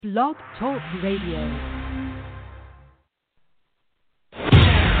Blog Talk Radio.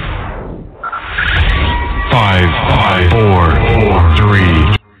 Five, four,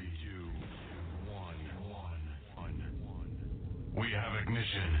 three. We have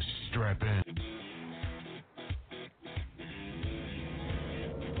ignition. Strap in.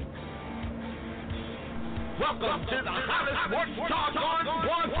 Welcome to the hottest sports talk on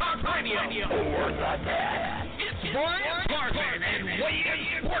Blog Talk Radio. It's Brian Carson and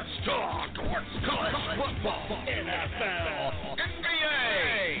Wayne Sports Talk. College football, NFL,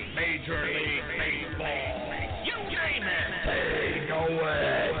 NBA, Major League Baseball. You name it. Hey, go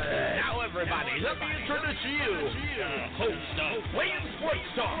away. Now, everybody, let me introduce you, the host of Wayne Sports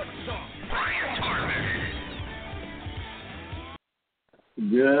Talk, Brian Carson.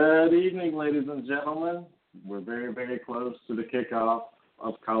 Good evening, ladies and gentlemen. We're very, very close to the kickoff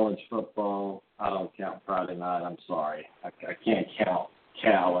of college football. I don't count Friday night. I'm sorry. I can't count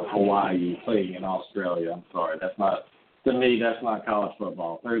Cal and Hawaii playing in Australia. I'm sorry. To me, that's not college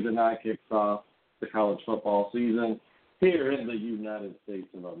football. Thursday night kicks off the college football season here in the United States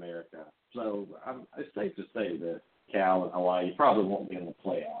of America. So it's safe to say that Cal and Hawaii probably won't be in the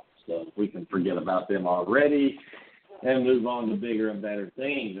playoffs. So we can forget about them already and move on to bigger and better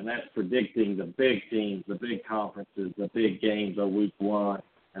things, and that's predicting the big teams, the big conferences, the big games of week one.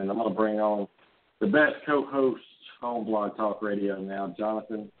 And I'm going to bring on the best co-host on Blog Talk Radio now,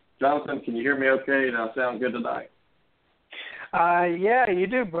 Jonathan. Jonathan, can you hear me okay? Do I sound good tonight? Yeah, you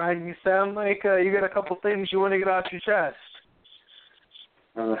do, Brian. You sound like you got a couple things you want to get off your chest.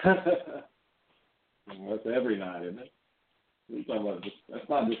 That's every night, isn't it? That's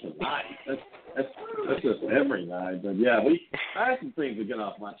not just a night. That's just every night. But yeah, I have some things to get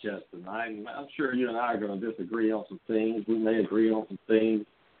off my chest tonight. And I'm sure you and I are going to disagree on some things. We may agree on some things,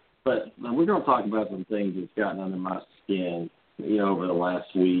 but we're going to talk about some things that's gotten under my skin, over the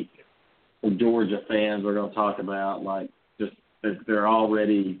last week. The Georgia fans are going to talk about they're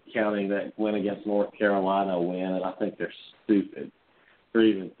already counting that win against North Carolina win, and I think they're stupid for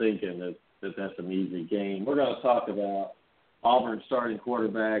even thinking that that's an easy game. We're going to talk about Auburn starting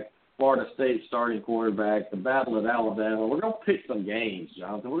quarterback, Florida State starting quarterback, the battle at Alabama. We're going to pick some games,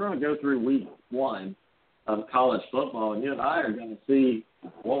 Jonathan. We're going to go through week one of college football, and you and I are going to see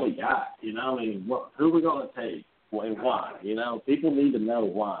what we got. Who are we going to take and why? People need to know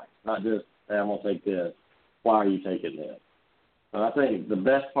why, not just, hey, I'm going to take this. Why are you taking this? But I think the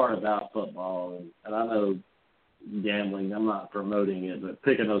best part about football, and I know gambling, I'm not promoting it, but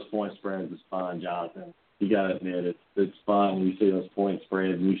picking those point spreads is fun, Jonathan. You got to admit, it's fun when you see those point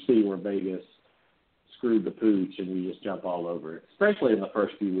spreads and you see where Vegas screwed the pooch and you just jump all over it, especially in the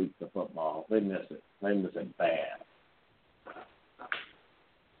first few weeks of football. They miss it. They miss it bad.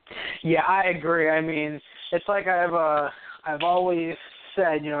 Yeah, I agree. I mean, it's like I've always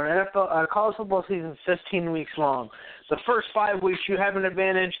said, NFL college football season is 15 weeks long. The first 5 weeks you have an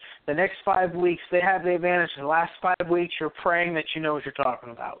advantage. The next 5 weeks they have the advantage. The last 5 weeks you're praying that you know what you're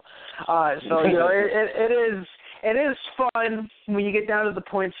talking about. It is fun when you get down to the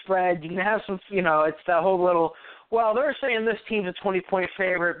point spread. You can have some, it's that whole little. Well, they're saying this team's a 20-point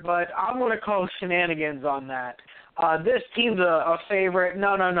favorite, but I'm going to call shenanigans on that. This team's a favorite.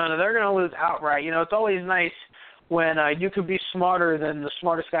 No. They're going to lose outright. It's always nice when you could be smarter than the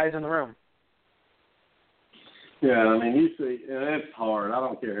smartest guys in the room. Yeah, you see, and it's hard. I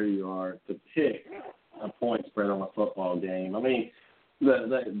don't care who you are to pick a point spread on a football game.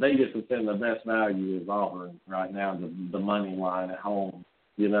 Vegas is in the best value is Auburn right now, the money line at home,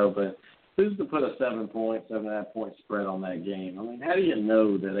 but who's to put a 7.5 point spread on that game? How do you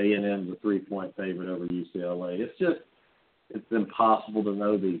know that A&M's a 3-point favorite over UCLA? It's impossible to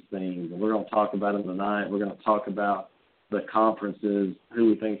know these things, and we're going to talk about them tonight. We're going to talk about the conferences, who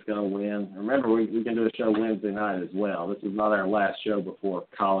we think is going to win. Remember, we can do a show Wednesday night as well. This is not our last show before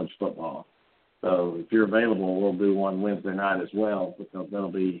college football. So if you're available, we'll do one Wednesday night as well, because that'll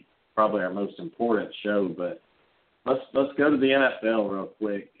be probably our most important show. But let's go to the NFL real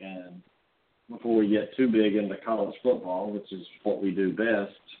quick, and before we get too big into college football, which is what we do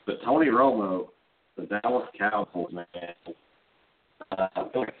best. But Tony Romo, the Dallas Cowboys, man,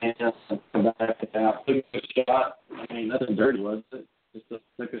 took a shot. Nothing dirty, was it? Just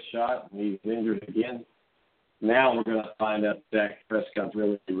took a shot, and he's injured again. Now we're going to find out Dak Prescott's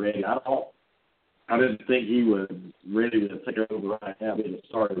really ready. I didn't think he was ready to take over right now being the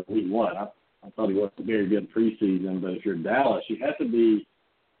start of week one. I thought he was a very good preseason, but if you're Dallas, you have to be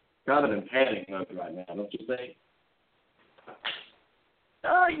kind of in panic mode right now, don't you think?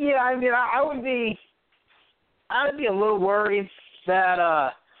 Yeah, I would be a little worried that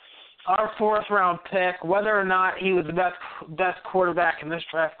our fourth-round pick, whether or not he was the best quarterback in this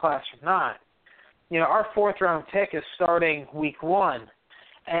draft class or not, our fourth-round pick is starting week 1.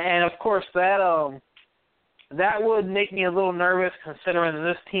 And, of course, that would make me a little nervous considering that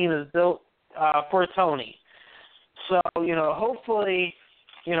this team is built for Tony. So, hopefully,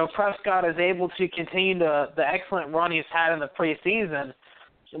 Prescott is able to continue the excellent run he's had in the preseason.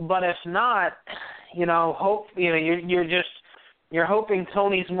 But if not, you're hoping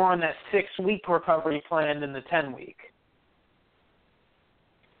Tony's more on that 6-week recovery plan than the 10-week.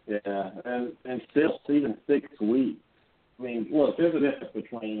 Yeah, and still even 6 weeks. I mean, look, there's a difference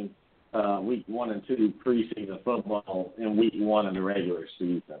between week 1 and 2 preseason football and week 1 in the regular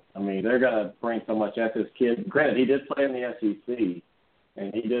season. I mean, they're going to bring so much at this kid. Granted, he did play in the SEC,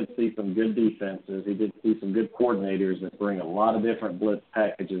 and he did see some good defenses. He did see some good coordinators that bring a lot of different blitz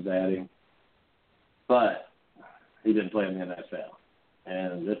packages at him. But he didn't play in the NFL.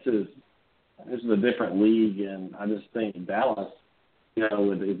 And this is a different league, and I just think Dallas,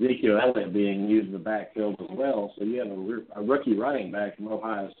 with Ezekiel Elliott being used in the backfield as well, so you have a rookie running back from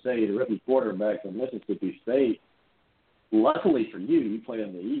Ohio State, a rookie quarterback from Mississippi State. Luckily for you, you play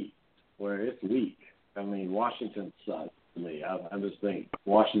in the East, where it's weak. I mean, Washington sucks to me. I just think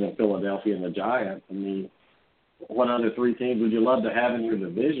Washington, Philadelphia, and the Giants, I mean, what other 3 teams would you love to have in your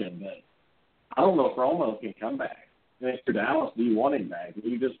division? But I don't know if Romo can come back. If you're Dallas, do you want him back? Do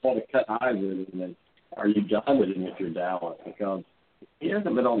you just want to cut ties with him? And are you done with him if you're Dallas? Because he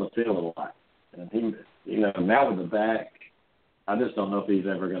hasn't been on the field a lot. And he, now with the back, I just don't know if he's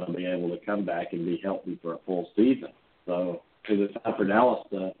ever going to be able to come back and be healthy for a full season. So it's time for Dallas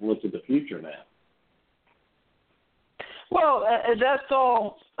to look to the future now. Well, that's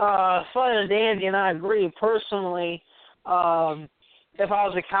all fun and dandy, and I agree. Personally, if I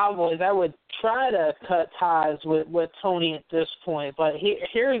was the Cowboys, I would try to cut ties with Tony at this point. But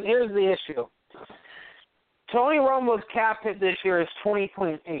here's the issue. Tony Romo's cap hit this year is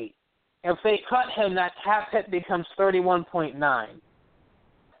 20.8. If they cut him, that cap hit becomes 31.9.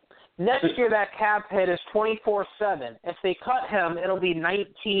 Next year, that cap hit is 24.7. If they cut him, it'll be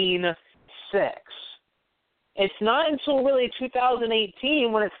 19.6. It's not until really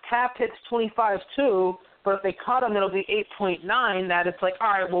 2018 when its cap hits 25.2. But if they cut him, it'll be 8.9. That it's like, all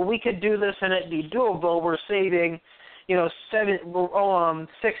right, well, we could do this and it'd be doable. We're saving,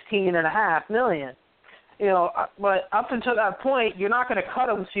 $16.5 million. But up until that point, you're not going to cut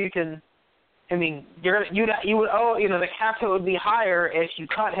him so you can. I mean, you would owe, the cap hit would be higher if you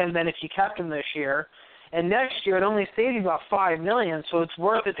cut him than if you kept him this year. And next year, it only saves you about $5 million, so it's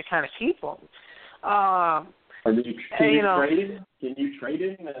worth it to kind of keep him. Or can you trade him? Can you trade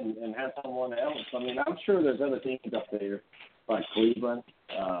him and have someone else? I mean, I'm sure there's other teams up there like Cleveland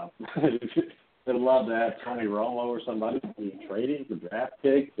that would love to have Tony Romo or somebody. Can you trade him for draft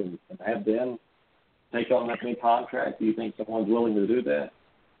picks and have them take on that big contract? Do you think someone's willing to do that?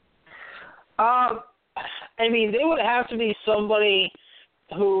 I mean, they would have to be somebody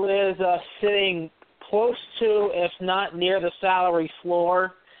who is sitting close to, if not near the salary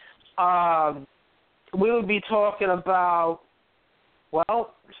floor. We would be talking about,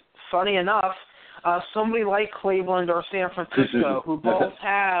 well, funny enough, somebody like Cleveland or San Francisco who both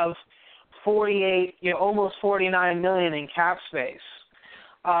have 48, almost $49 million in cap space.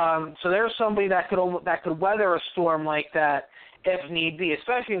 So there's somebody that could weather a storm like that if need be,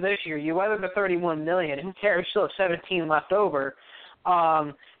 especially this year. You weather the $31 million. Who cares? You still have 17 left over.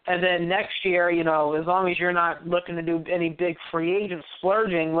 And then next year, as long as you're not looking to do any big free agent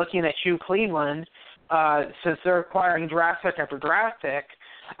splurging, looking at you, Cleveland, since they're acquiring draft pick after draft pick,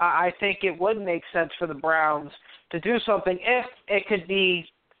 I think it would make sense for the Browns to do something if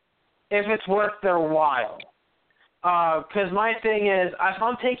it's worth their while. Because my thing is, if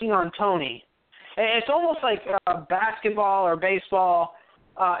I'm taking on Tony, it's almost like basketball or baseball.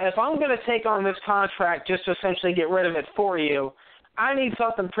 If I'm going to take on this contract just to essentially get rid of it for you, I need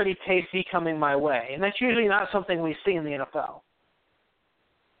something pretty tasty coming my way. And that's usually not something we see in the NFL.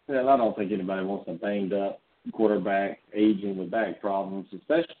 Yeah, I don't think anybody wants a banged-up quarterback aging with back problems,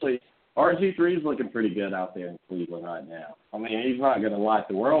 especially RG3 is looking pretty good out there in Cleveland right now. I mean, he's not going to light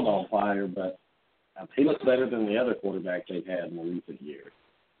the world on fire, but he looks better than the other quarterbacks they've had in the recent years.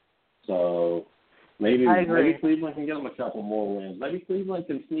 So maybe Cleveland can get them a couple more wins. Maybe Cleveland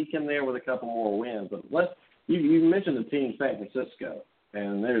can sneak in there with a couple more wins. But you mentioned the team San Francisco,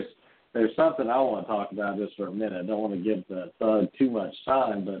 and there's something I want to talk about just for a minute. I don't want to give the Thug too much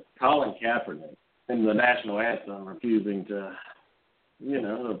time, but Colin Kaepernick in the national anthem refusing to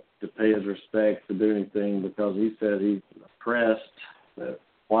pay his respects to do anything because he said he's oppressed, that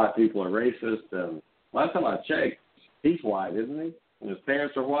white people are racist. And last time I checked, he's white, isn't he? and his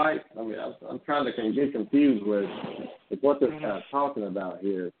parents are white. I mean, I'm trying to get confused with what this guy's talking about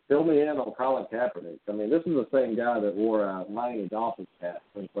here. Fill me in on Colin Kaepernick. I mean, this is the same guy that wore a Miami Dolphins hat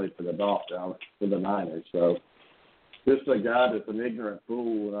when he played for the Niners. So this is a guy that's an ignorant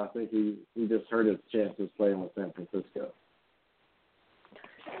fool, and I think he just hurt his chances playing with San Francisco.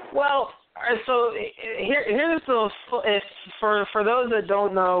 Well, so here's the for those that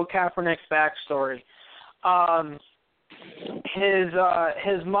don't know Kaepernick's backstory.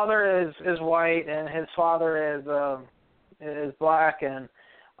 His mother is white and his father is black, and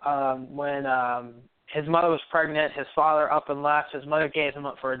when his mother was pregnant, his father up and left. His mother gave him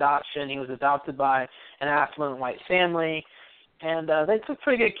up for adoption. He was adopted by an affluent white family, and they took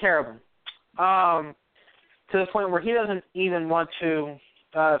pretty good care of him, to the point where he doesn't even want to.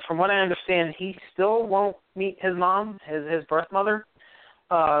 From what I understand, he still won't meet his mom, his birth mother.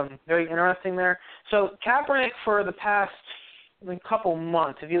 Very interesting there. So Kaepernick, for the past couple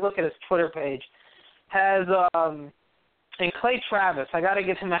months, if you look at his Twitter page, has and Clay Travis, I got to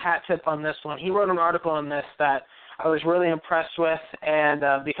give him a hat tip on this one. He wrote an article on this that I was really impressed with, and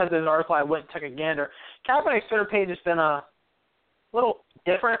because of his article, I went and took a gander. Kaepernick's Twitter page has been a little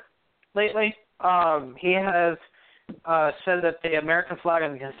different lately. He has said that the American flag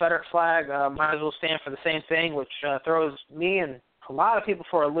and the Confederate flag might as well stand for the same thing, which throws me and a lot of people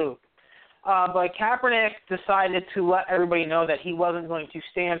for a loop. But Kaepernick decided to let everybody know that he wasn't going to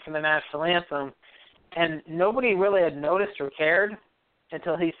stand for the national anthem, and nobody really had noticed or cared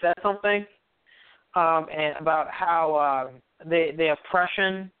until he said something and about how the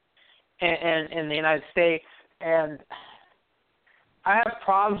oppression in the United States. And I have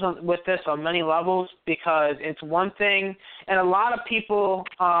problems with this on many levels because it's one thing, and a lot of people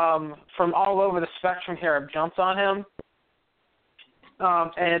from all over the spectrum here have jumped on him,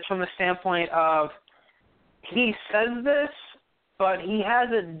 and it's from the standpoint of he says this, but he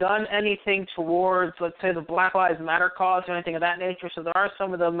hasn't done anything towards, let's say, the Black Lives Matter cause or anything of that nature. So there are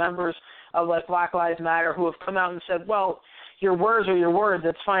some of the members of like Black Lives Matter who have come out and said, well, your words are your words,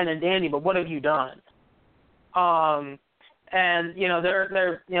 that's fine and dandy, but what have you done? And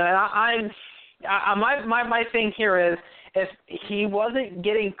they're my thing here is if he wasn't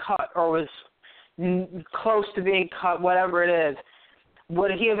getting cut or was close to being cut, whatever it is,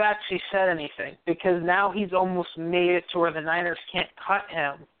 would he have actually said anything? Because now he's almost made it to where the Niners can't cut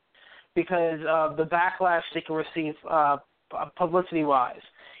him because of the backlash they can receive publicity-wise.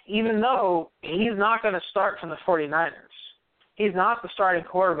 Even though he's not going to start from the 49ers. He's not the starting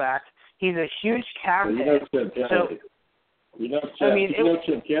quarterback. He's a huge cap hit. Chip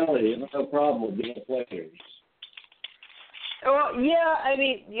Kelly has no problem with being players. Well, yeah, I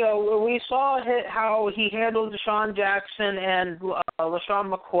mean, we saw how he handled Deshaun Jackson and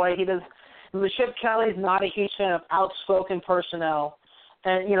LaShawn McCoy. Chip Kelly's not a huge fan of outspoken personnel.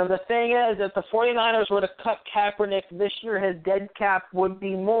 And, the thing is, if the 49ers were to cut Kaepernick this year, his dead cap would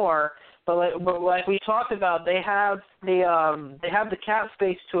be more. But like we talked about, they have the cap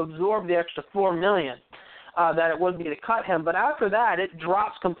space to absorb the extra $4 million. That it would be to cut him. But after that, it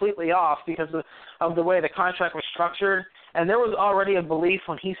drops completely off because of the way the contract was structured. And there was already a belief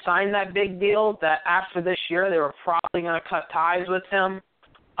when he signed that big deal that after this year they were probably going to cut ties with him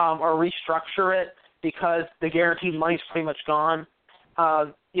or restructure it because the guaranteed money's pretty much gone.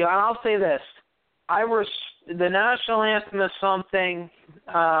 And I'll say this. The national anthem is something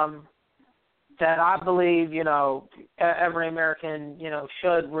that I believe, every American,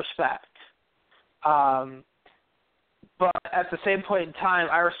 should respect. But at the same point in time,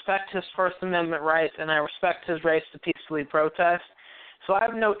 I respect his First Amendment rights and I respect his rights to peacefully protest. So I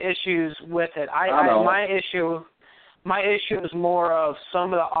have no issues with it. My issue is more of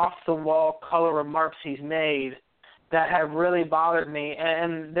some of the off-the-wall color remarks he's made that have really bothered me.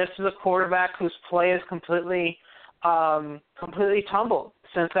 And this is a quarterback whose play is completely tumbled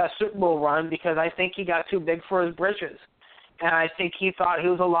since that Super Bowl run because I think he got too big for his britches. And I think he thought he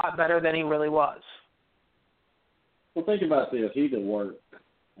was a lot better than he really was. Well, think about this. He's at work,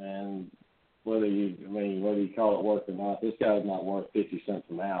 and whether you call it work or not, this guy's not worth 50 cents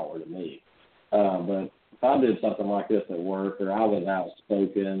an hour to me. But if I did something like this at work or I was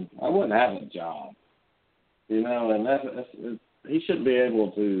outspoken, I wouldn't have a job. And he shouldn't be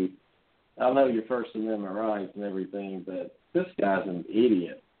able to. I know your First Amendment rights and everything, but this guy's an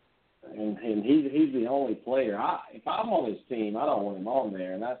idiot. And he's the only player. If I'm on his team, I don't want him on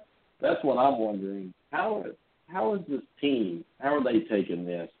there. And that's what I'm wondering. How is this team? How are they taking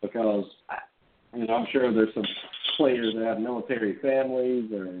this? Because I'm sure there's some players that have military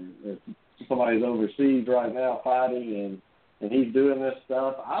families, or somebody's overseas right now fighting, and he's doing this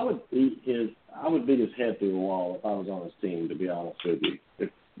stuff, I would beat his head through the wall if I was on his team, to be honest with you,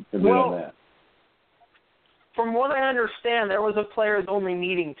 for doing that. From what I understand, there was a players-only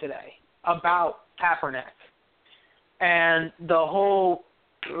meeting today about Kaepernick. And the whole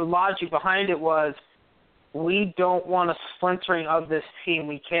logic behind it was, we don't want a splintering of this team.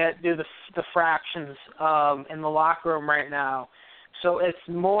 We can't do the fractions in the locker room right now. So it's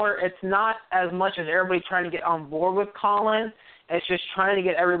not as much as everybody trying to get on board with Colin. It's just trying to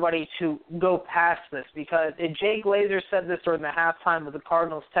get everybody to go past this, because Jay Glazer said this during the halftime of the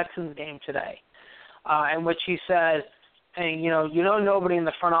Cardinals-Texans game today, in which he said, and nobody in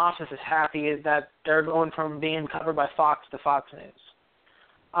the front office is happy that they're going from being covered by Fox to Fox News.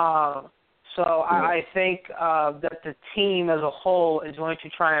 I think that the team as a whole is going to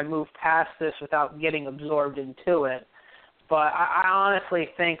try and move past this without getting absorbed into it. But I honestly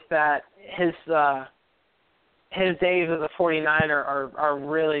think that his days as a 49er are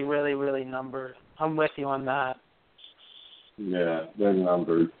really, really, really numbered. I'm with you on that. Yeah, they're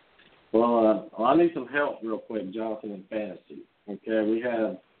numbered. Well, I need some help real quick, Jonathan, in fantasy. Okay,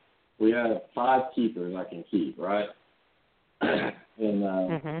 we have 5 keepers I can keep, right?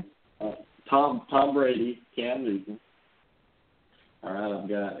 And Tom Brady, Cam Newton. All right, I've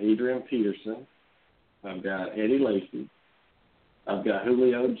got Adrian Peterson. I've got Eddie Lacy. I've got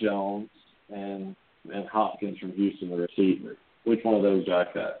Julio Jones and Hopkins from Houston, the receiver. Which one of those do I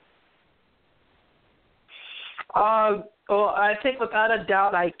cut? Well, I think without a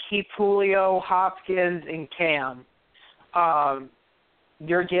doubt I keep Julio, Hopkins, and Cam.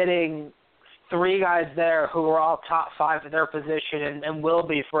 You're getting 3 guys there who are all top 5 at their position and will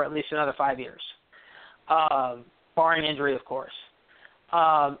be for at least another 5 years, barring injury, of course.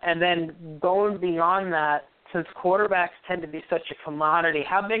 And then going beyond that, since quarterbacks tend to be such a commodity,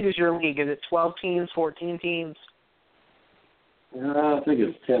 how big is your league? Is it 12 teams, 14 teams? I think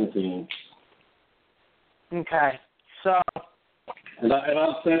it's 10 teams. Okay. So, and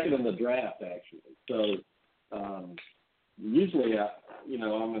I'm second in the draft, actually. So usually,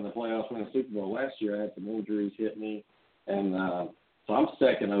 I'm in the playoffs, winning the Super Bowl. Last year I had some injuries hit me, and so I'm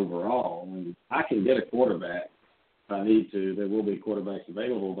second overall. And I can get a quarterback if I need to. There will be quarterbacks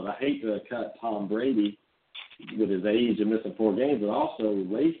available, but I hate to cut Tom Brady with his age and missing 4 games. But also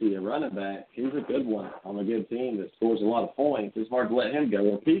Lacy, a running back, he's a good one on a good team that scores a lot of points. It's hard to let him go,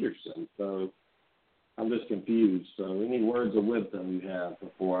 or Peterson. So I'm just confused. So any words of wisdom you have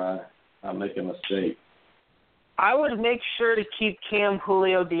before I make a mistake? I would make sure to keep Cam,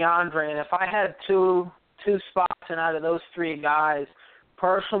 Julio, DeAndre, and if I had two spots and out of those 3 guys,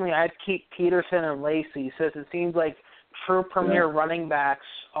 personally I'd keep Peterson and Lacy, since it seems like true premier running backs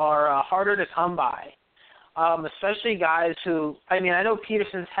are harder to come by, especially guys who, I know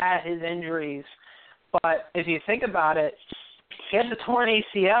Peterson's had his injuries, but if you think about it, he has a torn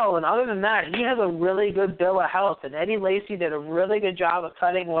ACL, and other than that, he has a really good bill of health, and Eddie Lacy did a really good job of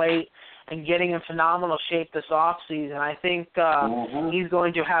cutting weight and getting in phenomenal shape this offseason. I think he's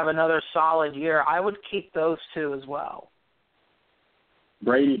going to have another solid year. I would keep those 2 as well.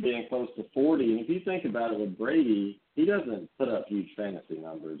 Brady being close to 40, and if you think about it with Brady, he doesn't put up huge fantasy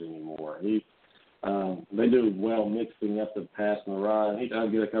numbers anymore. They do well mixing up the pass and the run. He does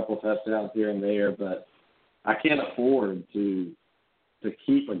get a couple of touchdowns here and there, but I can't afford to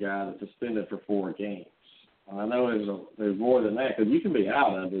keep a guy that's suspended for 4 games. I know there's more than that, because you can be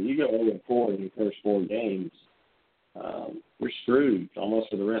out of it. You go 0-4 in your first 4 games, we're screwed almost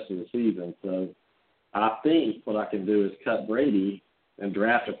for the rest of the season. So I think what I can do is cut Brady and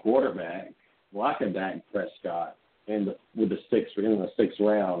draft a quarterback like a Dak Prescott in the 6th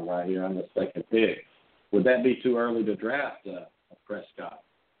round right here on the 2nd pick. Would that be too early to draft a Prescott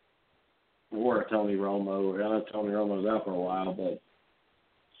or a Tony Romo? I know Tony Romo's out for a while, but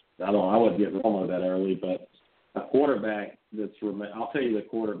I wouldn't get Romo that early, but a quarterback I'll tell you the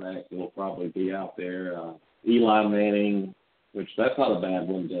quarterbacks that will probably be out there. Eli Manning, which that's not a bad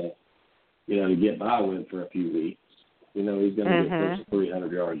one to get by with for a few weeks. He's going to get close to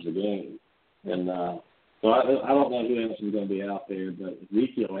 300 yards a game. And so I don't know who else is going to be out there, but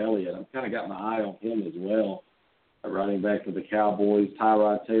Ezekiel Elliott, I've kind of got my eye on him as well. A running back for the Cowboys.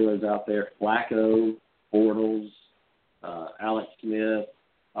 Tyrod Taylor's out there. Flacco, Bortles, Alex Smith,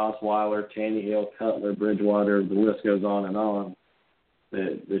 Osweiler, Tannehill, Cutler, Bridgewater, the list goes on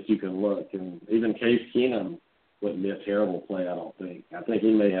that you can look. And even Case Keenum wouldn't be a terrible play, I don't think. I think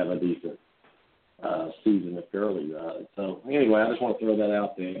he may have a decent season if Gurley does. So anyway, I just want to throw that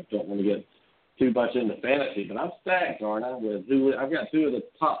out there. I don't want to get too much into fantasy, but I'm stacked, aren't I? I've got 2 of the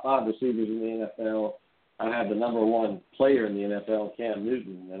top 5 receivers in the NFL. I have the number 1 player in the NFL, Cam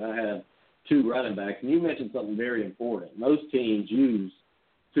Newton, and I have 2 running backs. And you mentioned something very important. Most teams use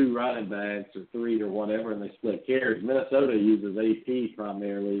 2 running backs or 3 or whatever, and they split carries. Minnesota uses AP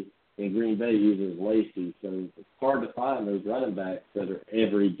primarily, and Green Bay uses Lacy. So it's hard to find those running backs that are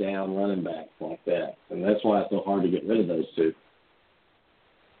every down running backs like that. And that's why it's so hard to get rid of those 2.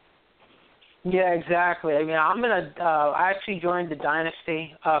 Yeah, exactly. I mean, I actually joined the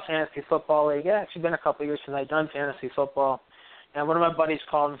Dynasty Fantasy Football League. It's actually been a couple of years since I've done fantasy football. And one of my buddies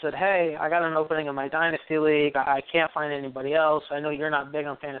called and said, hey, I got an opening in my Dynasty League. I can't find anybody else. I know you're not big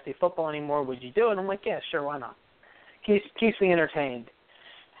on fantasy football anymore. Would you do it? I'm like, yeah, sure, why not? Keeps me entertained.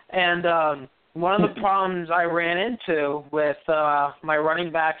 And one of the problems I ran into with my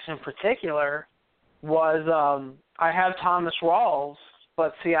running backs in particular was I have Thomas Rawls,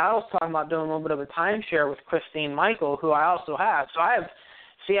 but Seattle's talking about doing a little bit of a timeshare with Christine Michael, who I also have. So I have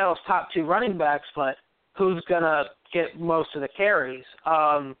Seattle's top 2 running backs, but who's going to get most of the carries?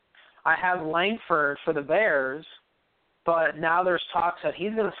 I have Langford for the Bears, but now there's talks that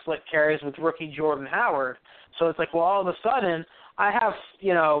he's going to split carries with rookie Jordan Howard. So it's like, well, all of a sudden I have,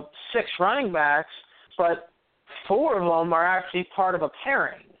 6 running backs, but 4 of them are actually part of a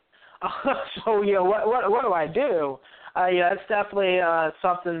pairing. So, what do I do? It's definitely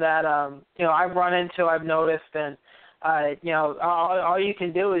something that, I've run into, I've noticed, and, all you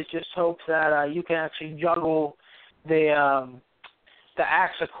can do is just hope that you can actually juggle the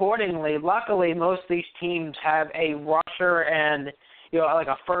acts accordingly. Luckily, most of these teams have a rusher and, like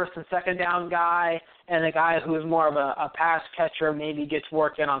a first and second down guy, and a guy who's more of a pass catcher, maybe gets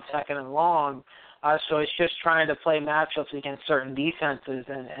work in on second and long. So it's just trying to play matchups against certain defenses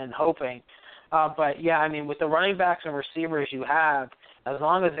and hoping. But, yeah, I mean, with the running backs and receivers you have, as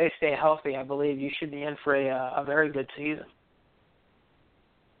long as they stay healthy, I believe you should be in for a very good season.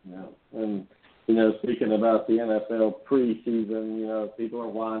 Yeah, and, speaking about the NFL preseason, people are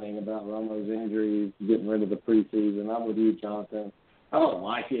whining about Romo's injuries, getting rid of the preseason. I'm with you, Jonathan. I don't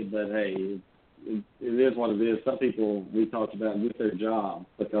like it, but, hey, it is what it is. Some people we talked about lose their job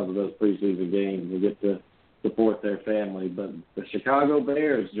because of those preseason games. They get to support their family. But the Chicago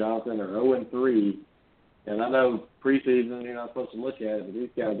Bears, Jonathan, are 0-3. And I know preseason you're not supposed to look at it, but these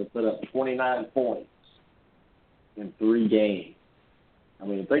guys have put up 29 points in 3 games. I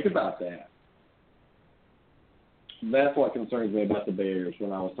mean, think about that. That's what concerns me about the Bears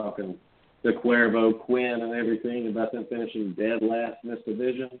when I was talking to Cuervo, Quinn, and everything about them finishing dead last in this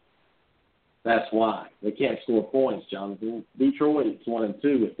division. That's why. They can't score points, Jonathan. Detroit's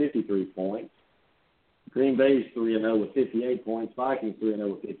 1-2 with 53 points. Green Bay's 3-0 with 58 points. Vikings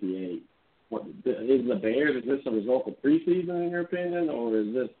 3-0 with 58. What is the Bears? Is this a result of preseason, in your opinion, or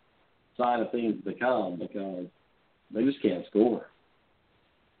is this a sign of things to come? Because they just can't score.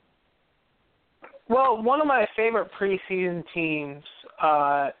 Well, one of my favorite preseason teams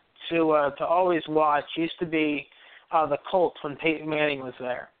to always watch used to be the Colts when Peyton Manning was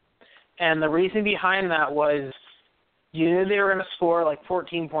there. And the reason behind that was you knew they were going to score like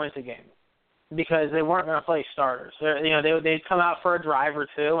 14 points a game because they weren't going to play starters. They'd come out for a drive or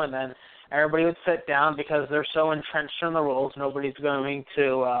two, and then everybody would sit down because they're so entrenched in the rules, nobody's going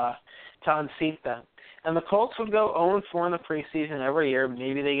to unseat them. And the Colts would go 0-4 in the preseason every year.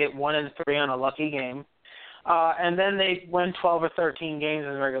 Maybe they get 1-3 on a lucky game. And then they win 12 or 13 games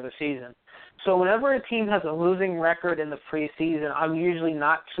in the regular season. So whenever a team has a losing record in the preseason, I'm usually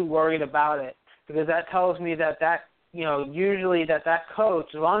not too worried about it because that tells me that usually that coach,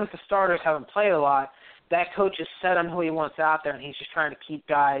 as long as the starters haven't played a lot, that coach is set on who he wants out there, and he's just trying to keep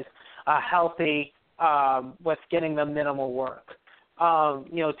guys healthy with getting them minimal work.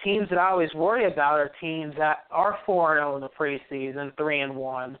 Teams that I always worry about are teams that are 4-0 in the preseason,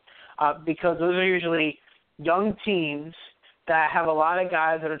 3-1, because those are usually young teams that have a lot of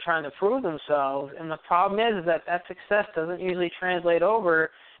guys that are trying to prove themselves, and the problem is that success doesn't usually translate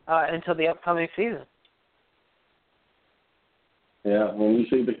over until the upcoming season. Yeah, when you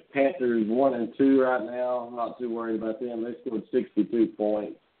see the Panthers 1-2 right now, I'm not too worried about them. They scored 62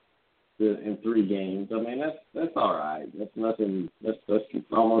 points in 3 games. I mean, that's all right. That's nothing. That's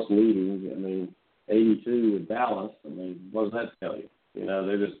almost leading. I mean, 82 with Dallas. I mean, what does that tell you?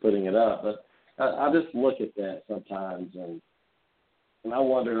 They're just putting it up. But I just look at that sometimes, and I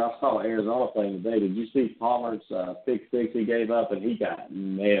wonder. I saw Arizona playing today. Did you see Palmer's pick six he gave up, and he got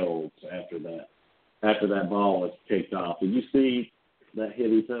nailed after that. After that ball was kicked off. Did you see that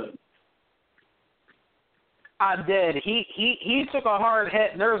hit he took? I did. He took a hard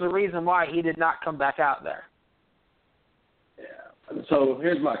hit, and there was a reason why he did not come back out there. Yeah. So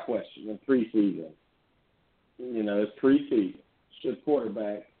here's my question. In preseason, it's preseason. Should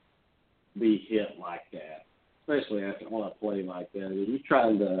quarterback be hit like that, especially on a play like that? Are you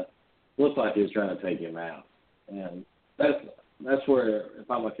trying to looked like he was trying to take him out. And that's where, if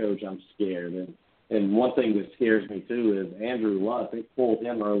I'm a coach, I'm scared. And one thing that scares me, too, is Andrew Luck. They pulled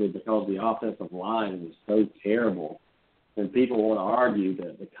him early because the offensive line was so terrible. And people want to argue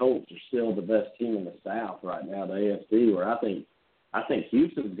that the Colts are still the best team in the South right now, the AFC, where I think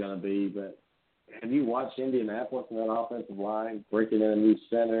Houston's going to be. But have you watched Indianapolis and that offensive line breaking in a new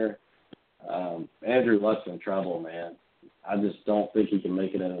center? Andrew Luck's in trouble, man. I just don't think he can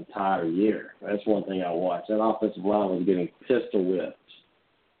make it an entire year. That's one thing I watched. That offensive line was getting pistol whipped.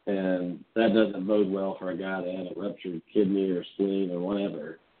 And that doesn't bode well for a guy that had a ruptured kidney or spleen or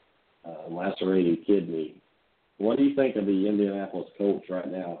whatever, lacerated kidney. What do you think of the Indianapolis Colts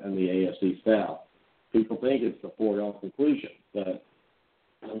right now in the AFC South? People think it's the foregone conclusion, but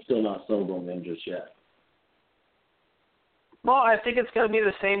I'm still not sold on them just yet. Well, I think it's going to be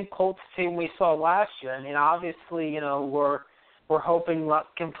the same Colts team we saw last year. I mean, obviously, we're hoping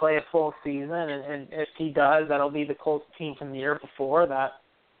Luck can play a full season, and if he does, that'll be the Colts team from the year before that.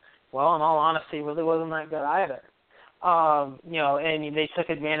 Well, in all honesty, really wasn't that good either. And they took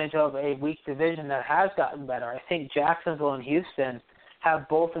advantage of a weak division that has gotten better. I think Jacksonville and Houston have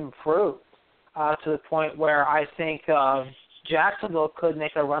both improved to the point where I think Jacksonville could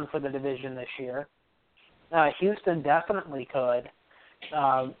make a run for the division this year. Houston definitely could.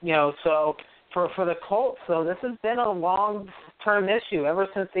 So for the Colts, so this has been a long-term issue. Ever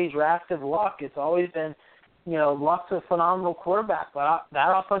since they drafted Luck, it's always been, Luck's a phenomenal quarterback, but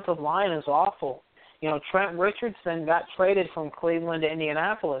that offensive line is awful. Trent Richardson got traded from Cleveland to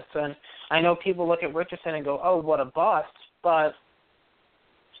Indianapolis, and I know people look at Richardson and go, oh, what a bust, but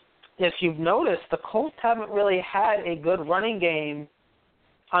if you've noticed, the Colts haven't really had a good running game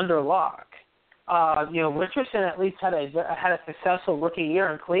under Luck. Richardson at least had a successful rookie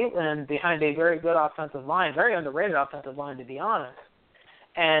year in Cleveland behind a very good offensive line, very underrated offensive line, to be honest.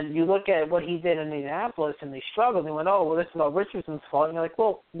 And you look at what he did in Indianapolis, and they struggled. They went, oh, well, this is all Richardson's fault. And you're like,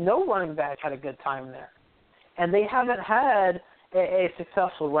 well, no running back had a good time there. And they haven't had a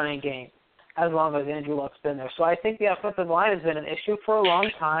successful running game as long as Andrew Luck's been there. So I think the offensive line has been an issue for a long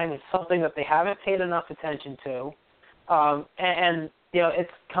time. It's something that they haven't paid enough attention to.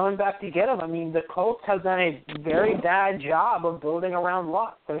 It's coming back to get them. I mean, the Colts have done a very bad job of building around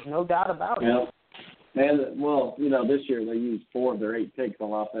Luck. There's no doubt about it. Yeah. And, this year they used 4 of their 8 picks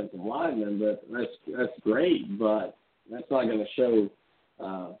on offensive linemen, but that's great, but that's not going to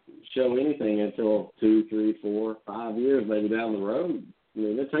show anything until 2, 3, 4, 5 years maybe down the road. I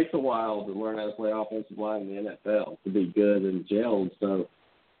mean, it takes a while to learn how to play offensive line in the NFL to be good and gelled. So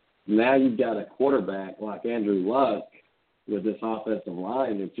now you've got a quarterback like Andrew Luck with this offensive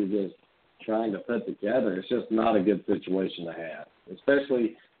line that you're just trying to put together. It's just not a good situation to have,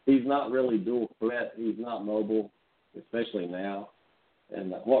 especially – he's not really dual threat. He's not mobile, especially now.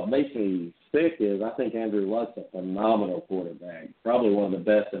 And what makes me sick is I think Andrew Luck's a phenomenal quarterback, probably one of the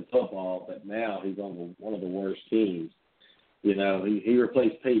best in football, but now he's on one of the worst teams. He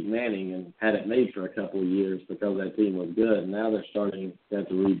replaced Peyton Manning and had it made for a couple of years because that team was good. And now they're starting to have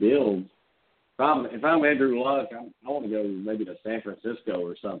to rebuild. If I'm Andrew Luck, I want to go maybe to San Francisco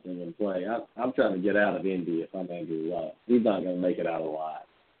or something and play. I'm trying to get out of Indy if I'm Andrew Luck. He's not going to make it out alive.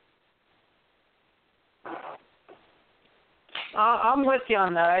 I'm with you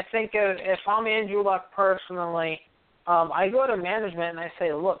on that. I think if I'm Andrew Luck personally, I go to management and I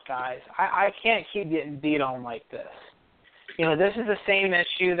say, look, guys, I can't keep getting beat on like this. This is the same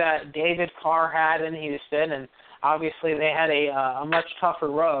issue that David Carr had in Houston, and obviously they had a much tougher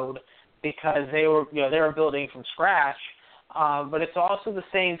road because they were building from scratch. But it's also the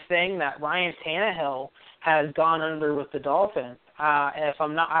same thing that Ryan Tannehill has gone under with the Dolphins. If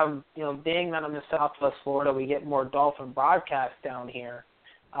I'm not, being that I'm in Southwest Florida, we get more Dolphin broadcasts down here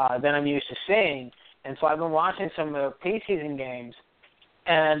than I'm used to seeing. And so I've been watching some of their preseason games,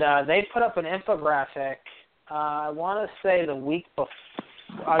 and they put up an infographic, I want to say the week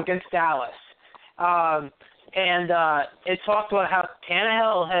before, against Dallas. And it talked about how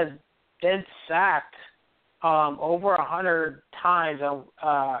Tannehill has been sacked over 100 times.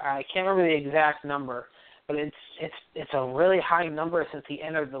 I can't remember the exact number, but it's a really high number since he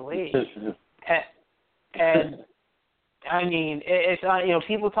entered the league. and I mean, it's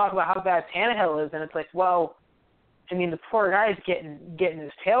people talk about how bad Tannehill is, and it's like, well, I mean, the poor guy's getting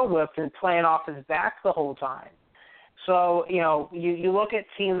his tail whipped and playing off his back the whole time. So you look at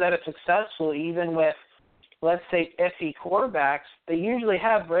teams that are successful, even with, let's say, iffy quarterbacks, they usually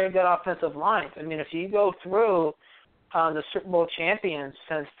have very good offensive lines. I mean, if you go through the Super Bowl champions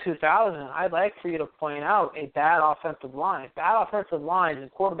since 2000, I'd like for you to point out a bad offensive line. Bad offensive lines and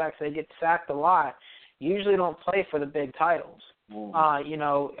quarterbacks that get sacked a lot usually don't play for the big titles.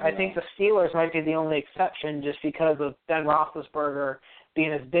 I think the Steelers might be the only exception just because of Ben Roethlisberger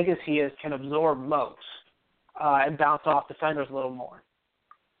being as big as he is can absorb most and bounce off defenders a little more.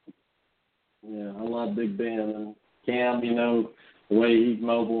 Yeah, I love Big Ben. And Cam, the way he's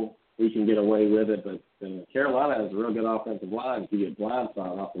mobile, he can get away with it. But Carolina has a real good offensive line. If you get blindside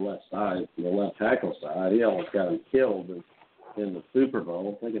off the left side, the left tackle side, he almost got him killed in the Super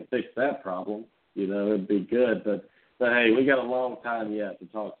Bowl. If they can fix that problem, it'd be good. But hey, we got a long time yet to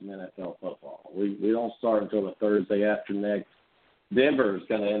talk some NFL football. We don't start until the Thursday after next. Denver is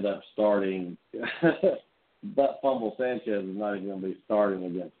going to end up starting. But Fumble Sanchez is not even going to be starting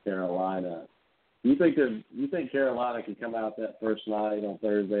against Carolina. You think Carolina can come out that first night on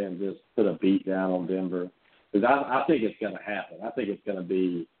Thursday and just put a beat down on Denver? Because I think it's going to happen. I think it's going to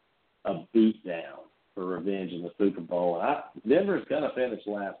be a beat down for revenge in the Super Bowl. Denver's going to finish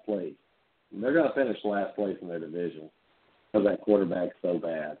last place. They're going to finish last place in their division because that quarterback's so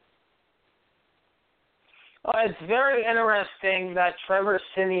bad. Well, it's very interesting that Trevor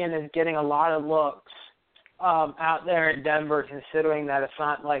Siemian is getting a lot of looks out there in Denver, considering that it's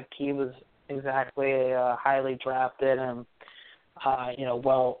not like he was exactly a highly drafted and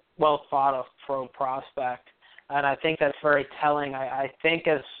well thought of pro prospect. And I think that's very telling. I think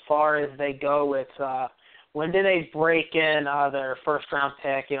as far as they go, it's when did they break in their first round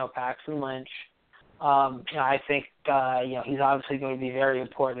pick, Paxton Lynch. I think he's obviously going to be very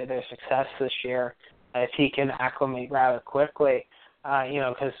important to their success this year if he can acclimate rather quickly.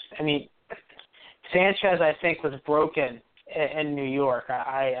 Because Sanchez, I think, was broken in New York.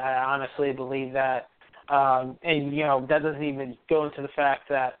 I honestly believe that. And that doesn't even go into the fact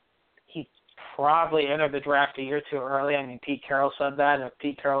that he probably entered the draft a year too early. Pete Carroll said that, and if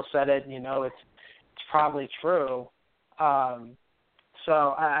Pete Carroll said it, it's probably true.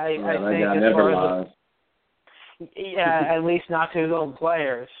 So I think as far as at least not to his own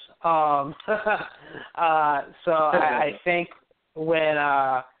players. So I think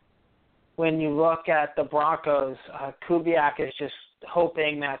when you look at the Broncos, Kubiak is just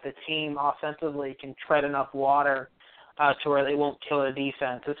hoping that the team offensively can tread enough water to where they won't kill the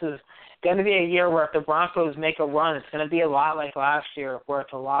defense. This is going to be a year where if the Broncos make a run, it's going to be a lot like last year, where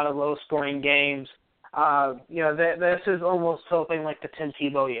it's a lot of low-scoring games. This is almost hoping like the Tim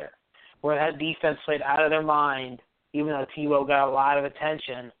Tebow year, where that defense played out of their mind, even though Tebow got a lot of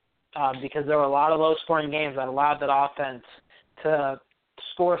attention, because there were a lot of low-scoring games that allowed that offense to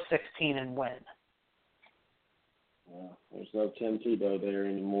score 16 and win. Well, there's no Tim Tebow there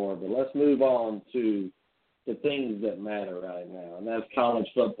anymore, but let's move on to the things that matter right now, and that's college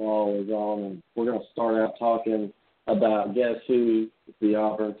football is on, and we're going to start out talking about, guess who, the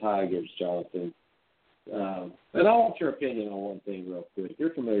Auburn Tigers, Jonathan. And I want your opinion on one thing real quick.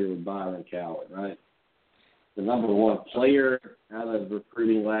 You're familiar with Byron Cowart, right? The number one player out of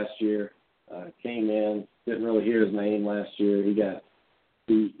recruiting last year, came in, didn't really hear his name last year. He got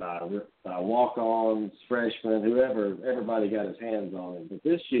beat by walk-ons, freshmen, whoever, everybody got his hands on him. But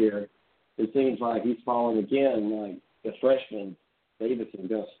this year, it seems like he's falling again, like the freshman Davidson's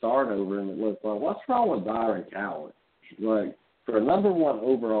going to start over him. It looks like, what's wrong with Byron Cowart? Like, for a number one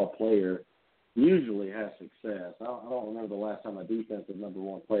overall player, usually has success. I don't remember the last time a defensive number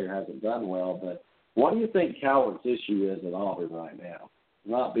one player hasn't done well, but what do you think Cowart's issue is at Auburn right now?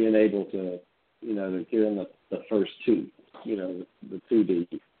 Not being able to, to get in the first two, the two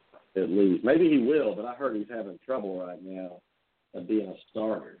deep at least. Maybe he will, but I heard he's having trouble right now of being a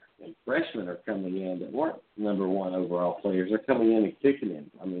starter. And freshmen are coming in that weren't number one overall players. They're coming in and kicking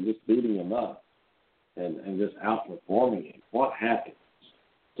him. Just beating him up and just outperforming him. What happens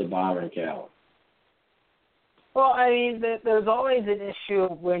to Byron Cowart? Well, there's always an issue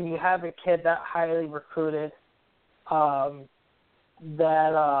when you have a kid that highly recruited,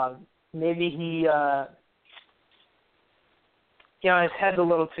 that maybe he, his head's a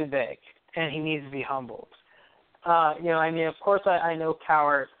little too big, and he needs to be humbled. Of course, I know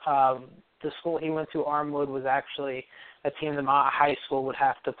Cowart. The school he went to, Armwood, was actually a team that my high school would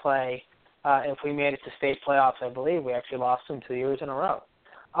have to play if we made it to state playoffs. I believe we actually lost them 2 years in a row.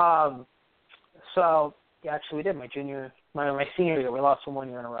 Yeah, actually, we did. My senior year, we lost them 1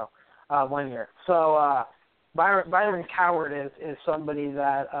 year in a row, 1 year. So Byron Cowart is somebody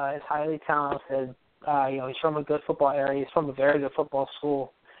that is highly talented. He's from a good football area. He's from a very good football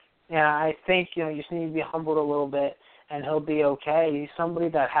school. And I think, you just need to be humbled a little bit, and he'll be okay. He's somebody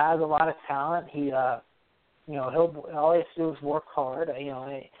that has a lot of talent. He, all he has to do is work hard.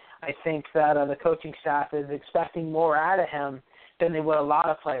 I think that the coaching staff is expecting more out of him than they would a lot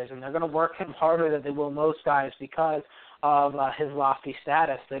of players, and they're going to work him harder than they will most guys because of his lofty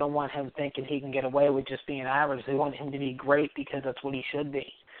status. They don't want him thinking he can get away with just being average. They want him to be great because that's what he should be.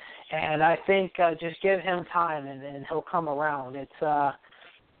 And I think just give him time, and he'll come around.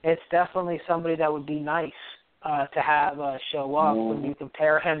 It's definitely somebody that would be nice to have show up when you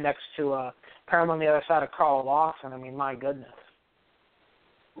compare him next to pair him on the other side of Carl Lawson. I mean, my goodness.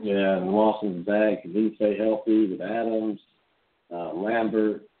 Yeah, and Lawson's back. Can he stay healthy with Adams,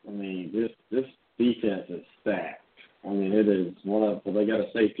 Lambert? I mean, this defense is stacked. I mean, it is one of. Well, they got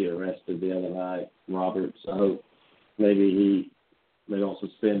a safety arrested the other night, Roberts. I hope maybe they don't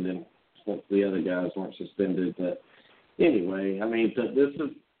suspend him since the other guys weren't suspended. But anyway, I mean, this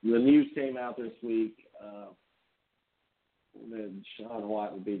is the news came out this week. That Sean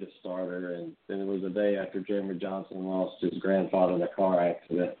White would be the starter, and then it was a day after Jeremy Johnson lost his grandfather in a car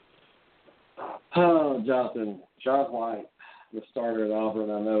accident. Oh, Sean White, the starter at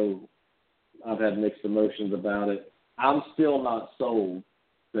Auburn. I know I've had mixed emotions about it. I'm still not sold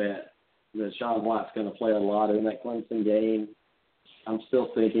that Sean White's going to play a lot in that Clemson game. I'm still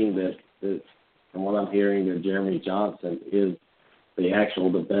thinking that from what I'm hearing, that Jeremy Johnson is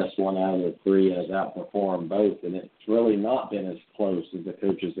the best one out of the three, and has outperformed both, and it's really not been as close as the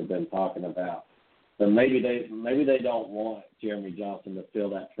coaches have been talking about. But maybe they don't want Jeremy Johnson to feel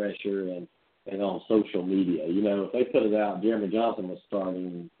that pressure and on social media. You know, if they put it out, Jeremy Johnson was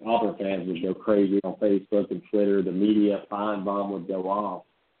starting, Auburn fans would go crazy on Facebook and Twitter. The media fine bomb would go off.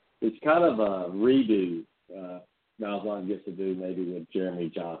 It's kind of a redo Malzahn gets to do maybe with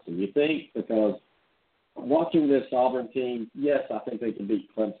Jeremy Johnson. You think? Because watching this Auburn team, yes, I think they can beat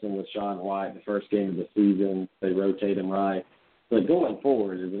Clemson with Sean White the first game of the season. They rotate him right. But going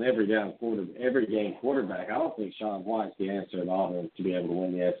forward, as an every game quarterback, I don't think Sean White's the answer at Auburn to be able to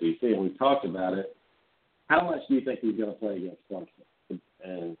win the SEC. And we've talked about it. How much do you think he's going to play against Clemson?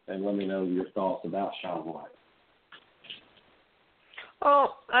 And let me know your thoughts about Sean White.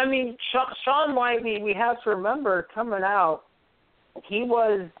 Oh, I mean, Sean White, we have to remember coming out, he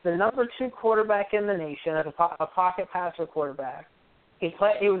was the number 2 quarterback in the nation as a pocket passer quarterback. He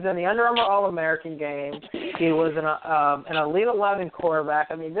was in the Under Armour All-American game. He was an Elite 11 quarterback.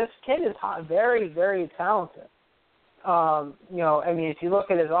 I mean, this kid is very, very talented. If you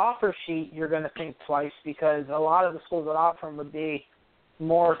look at his offer sheet, you're going to think twice, because a lot of the schools that offer him would be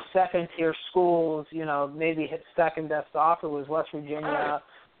more second-tier schools. You know, maybe his second-best offer was West Virginia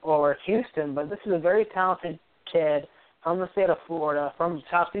or Houston. But this is a very talented kid from the state of Florida, from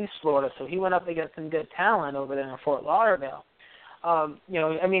Southeast Florida. So he went up against some good talent over there in Fort Lauderdale.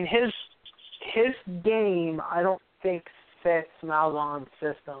 His game, I don't think fits Malzahn's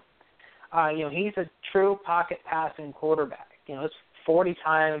system. He's a true pocket passing quarterback. It's 40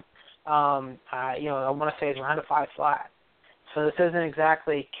 times. I want to say it's around a 5 flat. So this isn't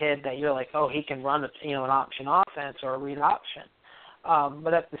exactly a kid that you're like, oh, he can run an option offense or a read option.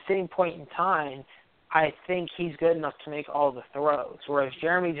 But at the same point in time, I think he's good enough to make all the throws. Whereas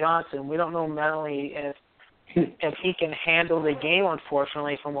Jeremy Johnson, we don't know mentally if he can handle the game,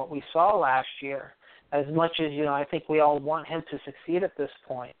 unfortunately, from what we saw last year. As much as, I think we all want him to succeed at this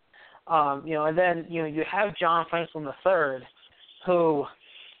point. And then, you have John Franklin III, who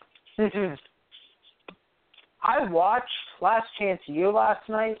I watched Last Chance U last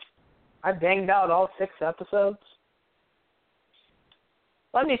night. I banged out all 6 episodes.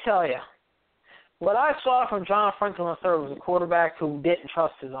 Let me tell you, what I saw from John Franklin III was a quarterback who didn't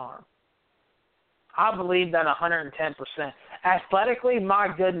trust his arm. I believe that 110%. Athletically, my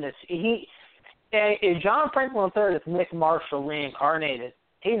goodness, John Franklin III is Nick Marshall reincarnated.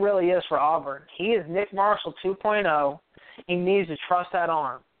 He really is for Auburn. He is Nick Marshall 2.0. He needs to trust that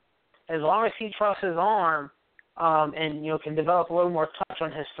arm. As long as he trusts his arm, and can develop a little more touch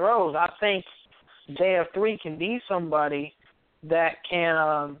on his throws, I think JF3 can be somebody that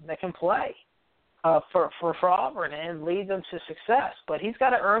can play for Auburn and lead them to success. But he's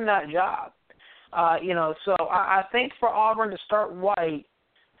got to earn that job. So I think for Auburn to start White,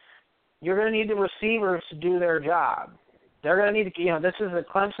 you're going to need the receivers to do their job. They're going to need to, this is a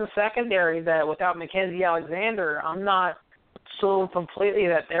Clemson secondary that without Mackenzie Alexander, I'm not sold completely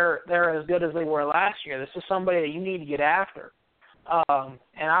that they're as good as they were last year. This is somebody that you need to get after. And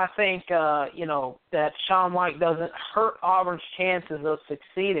I think, that Sean White doesn't hurt Auburn's chances of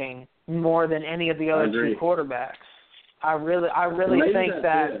succeeding more than any of the other 2 quarterbacks. I really think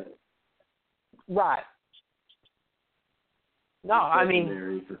that. Right. No, I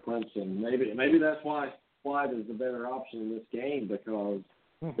mean for Clemson, maybe that's why White is the better option in this game, because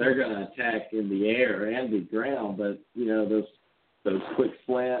they're going to attack in the air and the ground. But those quick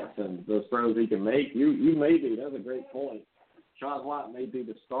slants and those throws he can make, you maybe, that's a great point. Sean White may be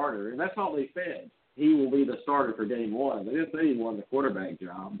the starter, and that's all they said. he will be the starter for game one. They didn't say he won the quarterback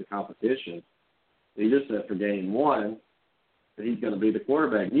job, the competition. He just said for game one that he's going to be the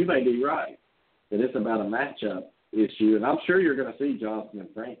quarterback. You may be right that it's about a matchup issue, and I'm sure you're going to see Johnson and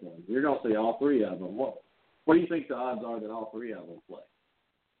Franklin. You're going to see all three of them. What do you think the odds are that all three of them play?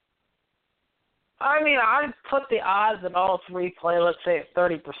 I mean, I'd put the odds that all three play, let's say, at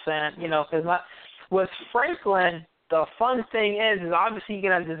 30%, because with Franklin, the fun thing is obviously you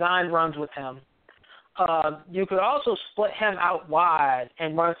can have design runs with him. You could also split him out wide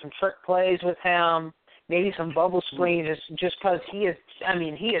and run some trick plays with him, maybe some bubble screens, just because he is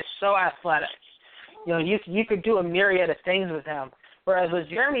so athletic. You could do a myriad of things with him. Whereas with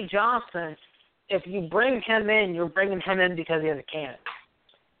Jeremy Johnson, if you bring him in, you're bringing him in because he has a cannon.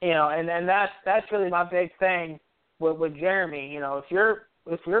 And that's really my big thing with Jeremy. If you're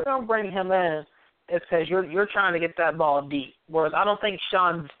going to bring him in, it's because you're trying to get that ball deep. Whereas I don't think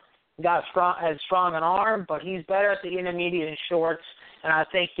Sean's got as strong an arm, but he's better at the intermediate and shorts, and I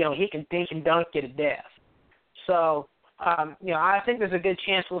think he can dink and dunk you to death. So I think there's a good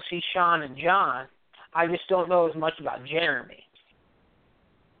chance we'll see Sean and John. I just don't know as much about Jeremy.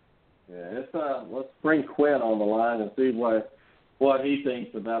 Yeah, let's bring Quinn on the line and see what he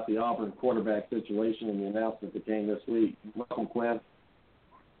thinks about the Auburn quarterback situation and the announcement that came this week. Welcome, Quinn.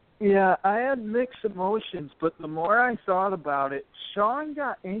 Yeah, I had mixed emotions, but the more I thought about it, Sean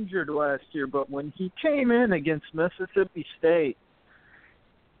got injured last year, but when he came in against Mississippi State,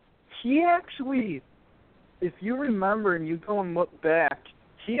 he actually, if you remember and you go and look back,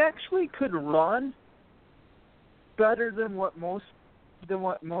 he actually could run better than what most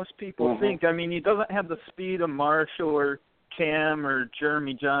people think. I mean, he doesn't have the speed of Marshall or Cam or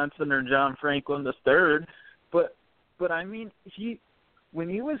Jeremy Johnson or John Franklin III, but I mean, when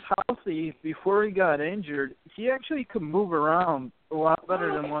he was healthy before he got injured, he actually could move around a lot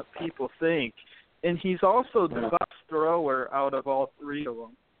better than what people think. And he's also the best thrower out of all three of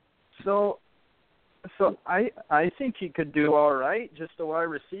them. So I think he could do all right. Just the wide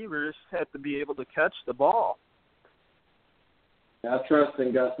receivers have to be able to catch the ball. I trust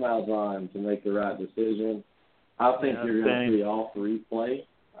in Gus Malzahn to make the right decision. I think you're going to see all three play.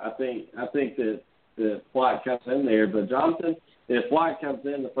 I think that White comes in there, but Johnson, if White comes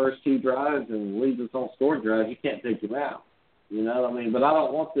in the first two drives and leads us on score drives, you can't take him out. But I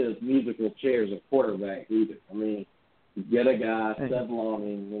don't want this musical chairs of quarterback either. I mean, get a guy, settle on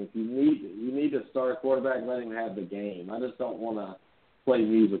him. And if you need to start a quarterback, let him have the game. I just don't want to play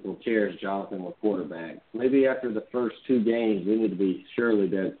musical chairs, Jonathan, with quarterback. Maybe after the first two games, we need to be surely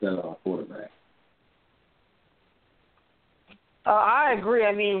dead set on a quarterback. I agree.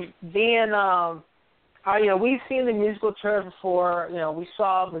 I mean, we've seen the musical chairs before. We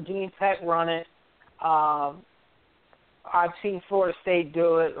saw Virginia Tech run it. I've seen Florida State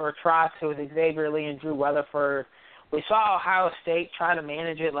do it or try to with Xavier Lee and Drew Weatherford. We saw Ohio State try to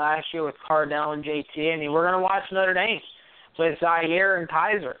manage it last year with Cardell and JT. I mean, we're going to watch Notre Dame with Zaire and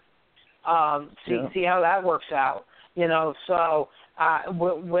Kaiser. See how that works out. So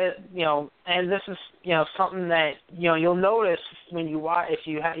and this is something that you'll notice when you watch.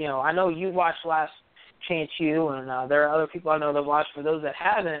 I know you watched Last Chance U, and there are other people I know that watch. For those that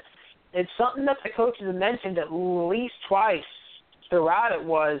haven't, it's something that the coaches have mentioned at least twice throughout it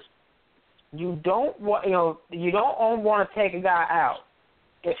was you don't want to take a guy out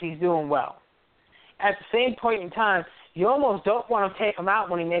if he's doing well. At the same point in time, you almost don't want to take him out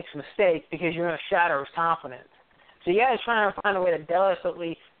when he makes a mistake because you're going to shatter his confidence. So you got to try and find a way to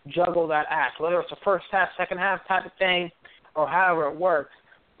delicately juggle that act, whether it's a first half, second half type of thing, or however it works.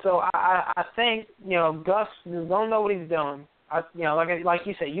 So I think Gus don't know what he's doing. Like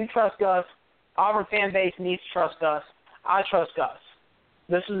you said, you trust Gus. Auburn fan base needs to trust Gus. I trust Gus.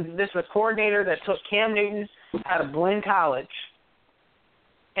 This is a coordinator that took Cam Newton out of Blinn College,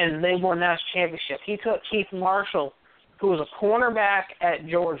 and they won national championship. He took Keith Marshall, who was a cornerback at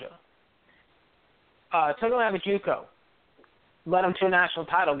Georgia. Took him out of JUCO, led him to a national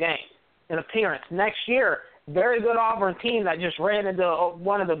title game, an appearance. Next year, very good Auburn team that just ran into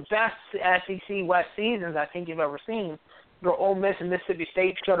one of the best SEC West seasons I think you've ever seen. Where Ole Miss and Mississippi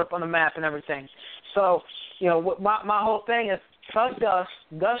State showed up on the map and everything. So, my whole thing is trust Gus.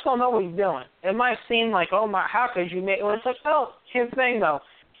 Gus don't know what he's doing. It might seem like, how could you make? Well, it's like, here's the thing though.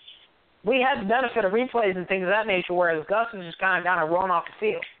 We had the benefit of replays and things of that nature, whereas Gus is just kind of rolling off the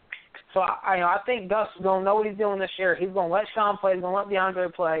field. So I think Gus is going to know what he's doing this year. He's going to let Sean play. He's going to let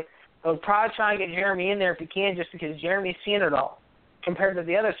DeAndre play. He'll probably try and get Jeremy in there if he can, just because Jeremy's seen it all compared to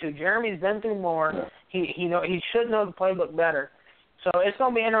the other two. Jeremy's been through more. He should know the playbook better. So it's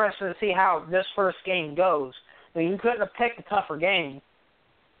going to be interesting to see how this first game goes. You couldn't have picked a tougher game.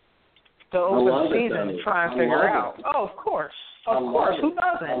 to open the love it, season though. and try and I figure love out. it. Oh, of course. I Of love course. it. Who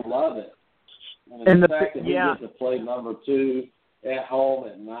doesn't? I love it. And the the fact that yeah. we get to play number 2 at home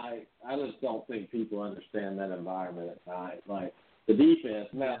at night, I just don't think people understand that environment at night. Like the defense.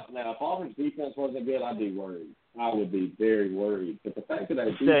 Now if Auburn's defense wasn't good, I'd be worried. I would be very worried. But the fact that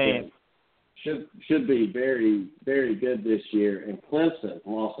our defense should be very, very good this year, and Clemson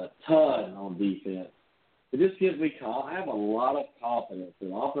lost a ton on defense. It just gives me I have a lot of confidence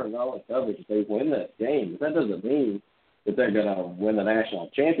in Auburn not only coverage if they win that game. But that doesn't mean that they're going to win the national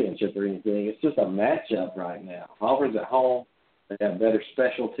championship or anything. It's just a matchup right now. Auburn's at home. They have better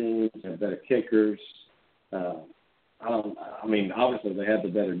special teams. They have better kickers. Obviously they have the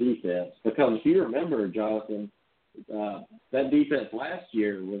better defense. Because if you remember, Jonathan, that defense last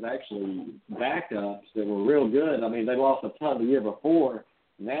year was actually backups that were real good. I mean, they lost a ton the year before.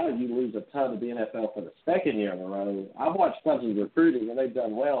 Now you lose a ton to the NFL for the second year in a row. I've watched Clemson's recruiting, and they've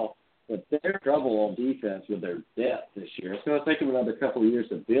done well, but they're trouble on defense with their depth this year. It's going to take them another couple of years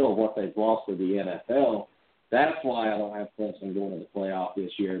to build what they've lost to the NFL. That's why I don't have Clemson going to the playoff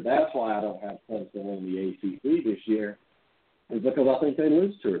this year. That's why I don't have Clemson in the ACC this year, is because I think they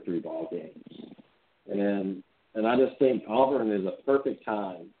lose 2 or 3 ball games. And I just think Auburn is a perfect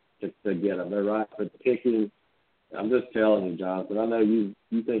time to get them. They're right for the picking. I'm just telling you, Jonathan. I know you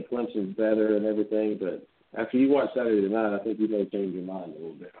think Clemson's better and everything, but after you watch Saturday night, I think you may change your mind a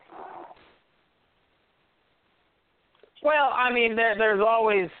little bit. Well, I mean, there's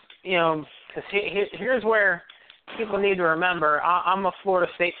always, because here's where people need to remember. I'm a Florida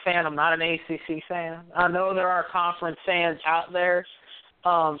State fan. I'm not an ACC fan. I know there are conference fans out there.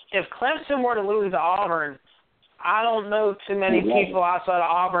 If Clemson were to lose to Auburn, I don't know too many people outside of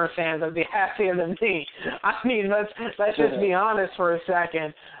Auburn fans that would be happier than me. I mean, let's just be honest for a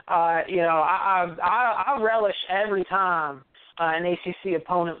second. I relish every time an ACC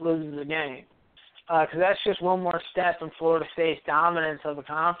opponent loses a game, because that's just one more step in Florida State's dominance of the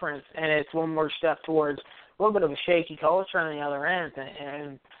conference, and it's one more step towards a little bit of a shaky culture on the other end.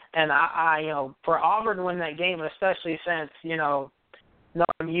 And I for Auburn to win that game, especially since knowing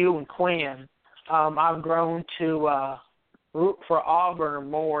you and Quinn, I've grown to root for Auburn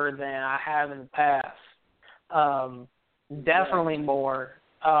more than I have in the past. Definitely more.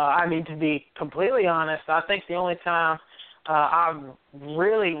 To be completely honest, I think the only time I've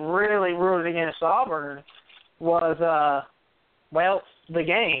really, really rooted against Auburn was, the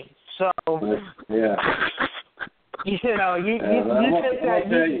game. So, yeah. you think that. I'm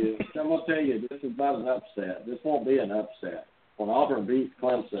going to tell you, this is not an upset. This won't be an upset. When Auburn beats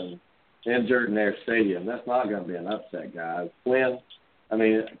Clemson in Jordan Air Stadium, that's not going to be an upset, guys. To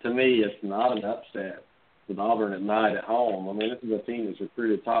me, it's not an upset with Auburn at night at home. This is a team that's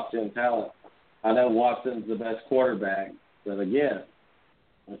recruited top 10 talent. I know Watson's the best quarterback, but again,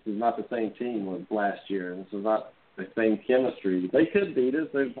 this is not the same team as last year. This is not the same chemistry. They could beat us.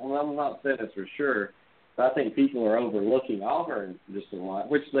 I'm not saying this for sure, but I think people are overlooking Auburn just a lot,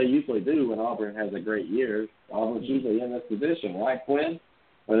 which they usually do when Auburn has a great year. Auburn's usually in this position, right, Quinn?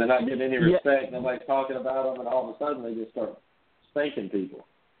 Where they're not getting any respect, nobody's talking about them, and all of a sudden they just start spanking people.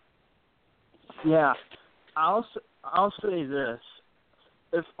 Yeah, I'll say this: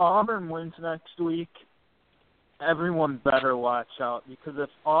 if Auburn wins next week, everyone better watch out, because if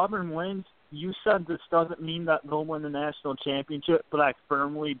Auburn wins, you said this doesn't mean that they'll win the national championship, but I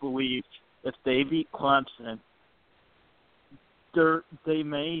firmly believe if they beat Clemson, they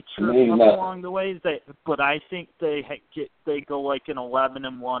may trip up along the way, but I think they go like an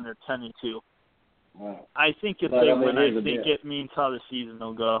 11-1 or 10-2. Wow. I think if they win, I think it means how the season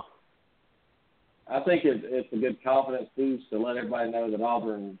will go. I think it's a good confidence boost to let everybody know that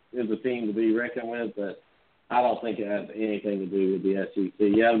Auburn is a team to be reckoned with, but I don't think it has anything to do with the SEC.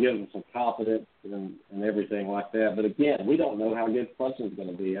 Yeah, it'll give them some confidence and everything like that. But again, we don't know how good Clemson's going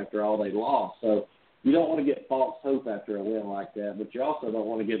to be after all they lost. So you don't want to get false hope after a win like that, but you also don't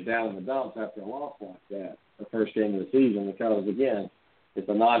want to get down in the dumps after a loss like that, the first game of the season, because, again, it's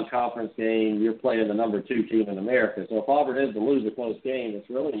a non-conference game. You're playing the number 2 team in America. So if Auburn is to lose a close game, it's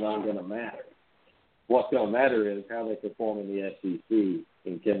really not going to matter. What's going to matter is how they perform in the SEC,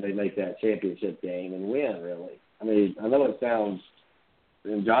 and can they make that championship game and win, really. I know it sounds,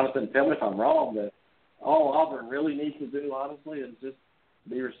 and Jonathan, tell me if I'm wrong, but all Auburn really needs to do, honestly, is just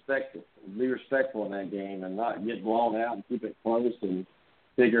be respectful in that game and not get blown out and keep it close and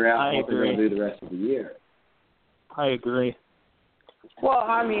figure out what they're going to do the rest of the year. I agree. Well,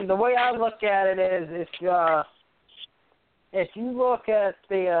 the way I look at it is if you look at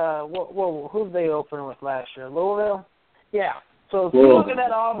the who did they open with last year? Louisville? Yeah. So if you look at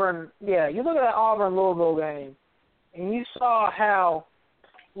that Auburn Louisville game, and you saw how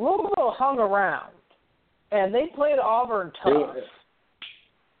Louisville hung around, and they played Auburn tough.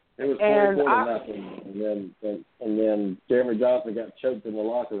 It was 24-0, and then Jeremy Johnson got choked in the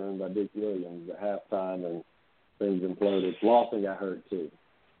locker room by Dick Williams at halftime, and things imploded. Lawson got hurt too.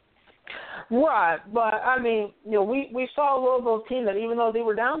 Right, but I mean, we saw a Louisville team that even though they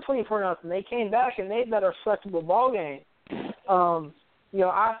were down 24-0, they came back and made that a respectable ball game.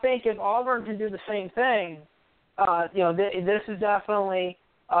 I think if Auburn can do the same thing, this is definitely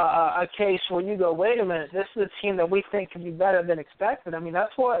a case where you go, wait a minute, this is a team that we think can be better than expected. I mean,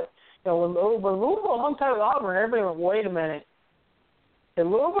 that's what, when Louisville hung tight with Auburn, everybody went, wait a minute, is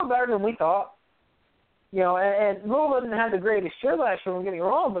Louisville better than we thought? And Louisville didn't have the greatest year last year, don't get me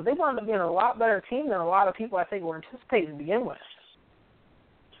wrong, but they wound up being a lot better team than a lot of people I think were anticipating to begin with.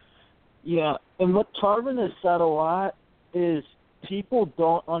 Yeah, and what Tarvin has said a lot is people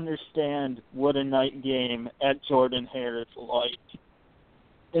don't understand what a night game at Jordan-Hare is like.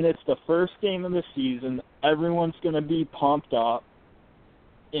 And it's the first game of the season. Everyone's going to be pumped up,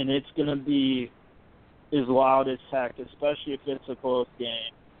 and it's going to be as loud as heck, especially if it's a close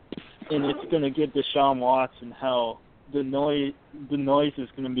game. And it's going to give Deshaun Watson hell. The noise is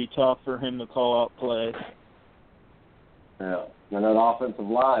going to be tough for him to call out plays. Yeah, and that offensive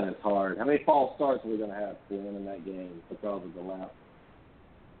line is hard. How many false starts are we going to have to win in that game because of the loud?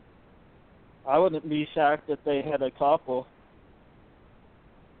 I wouldn't be shocked if they had a couple.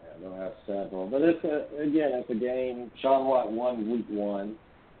 They'll have several. But it's a game. Sean White won week 1,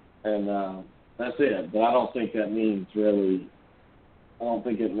 and that's it. But I don't think that means really – I don't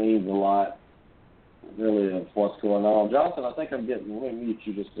think it means a lot really of what's going on. Johnson, I think I'm getting – let me mute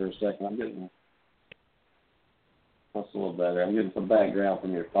you just for a second. I'm getting – that's a little better. I'm getting some background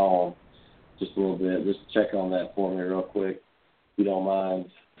from your phone just a little bit. Just check on that for me real quick, if you don't mind.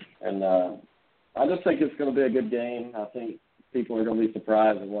 And I just think it's going to be a good game. I think people are going to be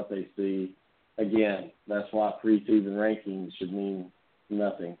surprised at what they see. Again, that's why preseason rankings should mean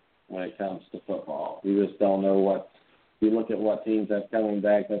nothing when it comes to football. You just don't know what – if you look at what teams have coming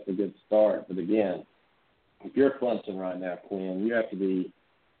back, that's a good start. But again, if you're Clemson right now, Quinn, you have to be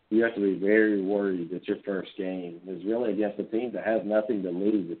very worried that your first game is really against a team that has nothing to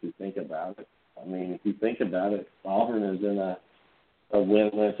lose if you think about it. I mean, if you think about it, Auburn is in a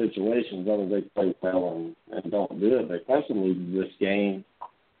win-win situation as long as they play well and don't do it. But Clemson loses this game,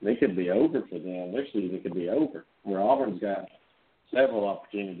 they could be over for them. Their season could be over. Where Auburn's got several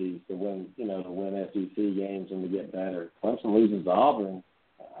opportunities to win, to win SEC games and to get better. Clemson loses to Auburn,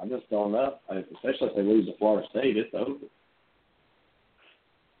 I just don't know. Especially if they lose to Florida State, it's over.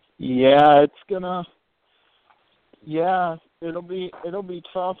 Yeah, it'll be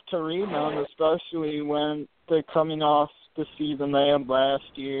tough to rebound, especially when they're coming off the season they had last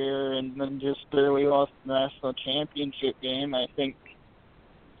year and then just barely lost the national championship game. I think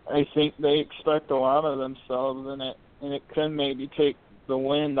they expect a lot of themselves, and it could maybe take the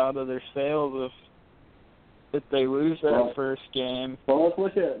wind out of their sails if they lose that first game. Well, let's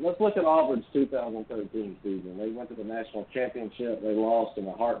look at Auburn's 2013 season. They went to the national championship. They lost in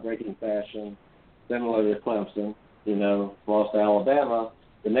a heartbreaking fashion, similar to Clemson. Lost to Alabama.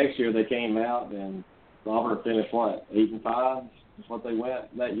 The next year they came out and Auburn finished 8-5 is what they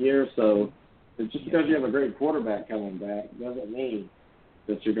went that year. So just because you have a great quarterback coming back doesn't mean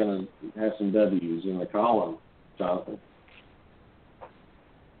that you're going to have some W's in the column, Jonathan.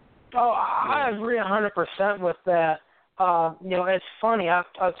 Oh, I agree 100% with that. It's funny. I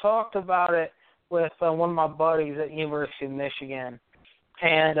talked about it with one of my buddies at University of Michigan,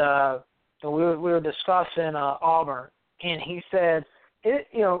 and we were discussing Auburn, and he said,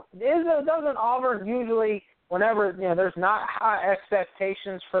 doesn't Auburn usually, whenever there's not high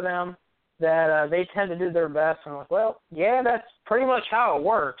expectations for them, that they tend to do their best? And I'm like, well, yeah, that's pretty much how it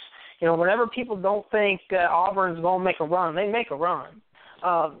works. Whenever people don't think Auburn's going to make a run, they make a run.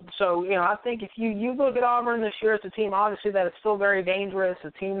 So I think if you look at Auburn this year, it's a team obviously that is still very dangerous,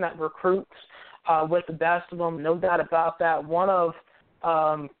 a team that recruits with the best of them, no doubt about that. One of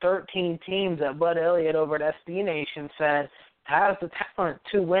 13 teams that Bud Elliott over at SB Nation said has the talent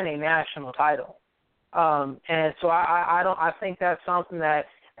to win a national title. And so I think that's something that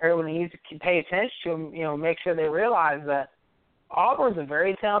everyone needs to pay attention to, make sure they realize that Auburn's a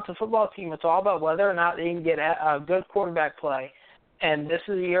very talented football team. It's all about whether or not they can get a good quarterback play. And this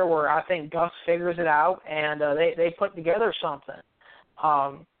is a year where I think Gus figures it out, and they put together something.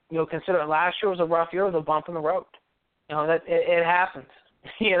 Consider last year was a rough year, it was a bump in the road. That it happens.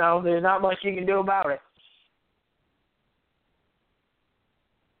 There's not much you can do about it.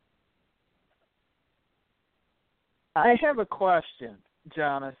 I have a question,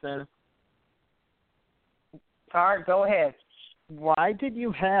 Jonathan. All right, go ahead. why did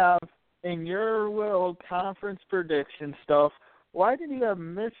you have, in your little conference prediction stuff, why did you have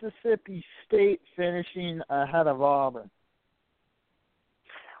Mississippi State finishing ahead of Auburn?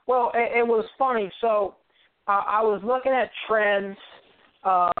 Well, it was funny. So I was looking at trends,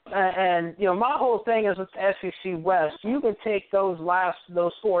 and my whole thing is with the SEC West. You can take those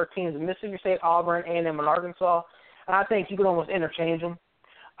four teams: Mississippi State, Auburn, A&M, and Arkansas, and I think you can almost interchange them.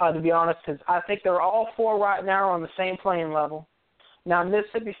 To be honest, because I think they're all four right now on the same playing level. Now,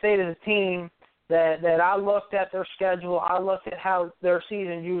 Mississippi State is a team that I looked at their schedule, I looked at how their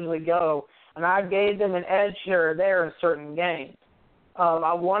seasons usually go, and I gave them an edge here or there in certain games.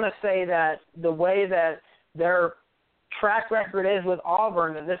 I want to say that the way that their track record is with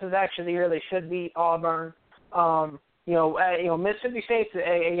Auburn, and this is actually the year they should beat Auburn. Mississippi State,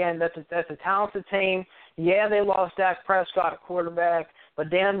 again, that's a talented team. Yeah, they lost Dak Prescott at quarterback, but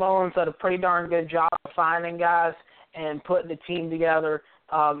Dan Mullen did a pretty darn good job of finding guys and putting the team together.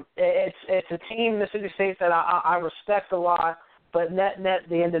 It's a team, Mississippi State, that I respect a lot, but net, at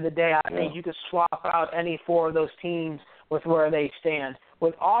the end of the day, I think you could swap out any four of those teams with where they stand.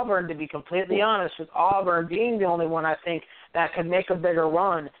 With Auburn, to be completely honest, with Auburn being the only one I think that could make a bigger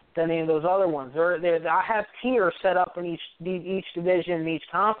run than any of those other ones. I have tiers set up in each division, in each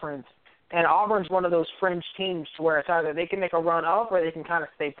conference, and Auburn's one of those fringe teams to where it's either they can make a run up or they can kind of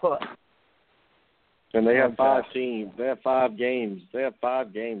stay put. And they have 5 teams. They have 5 games. They have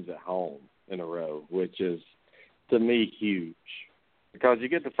 5 games at home in a row, which is, to me, huge. Because you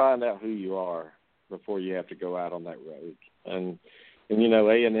get to find out who you are before you have to go out on that road. And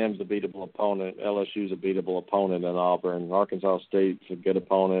A&M's a beatable opponent. LSU's a beatable opponent in Auburn. Arkansas State's a good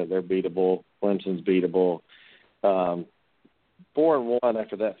opponent. They're beatable. Clemson's beatable. 4-1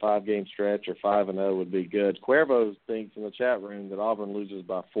 after that 5-game stretch, or 5-0 would be good. Cuervo thinks in the chat room that Auburn loses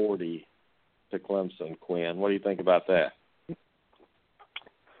by 40 to Clemson. Quinn, what do you think about that?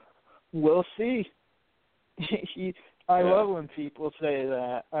 We'll see. I love when people say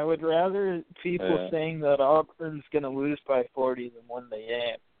that. I would rather people saying that Auburn's going to lose by 40 than win the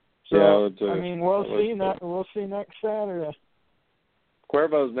game. So, we'll see. We'll see next Saturday.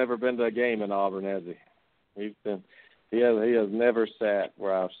 Cuervo's never been to a game in Auburn, has he? He has never sat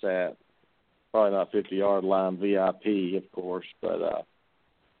where I've sat. Probably not 50-yard line VIP, of course, but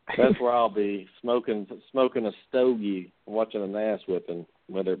that's where I'll be, smoking a stogie, watching a Nass whipping,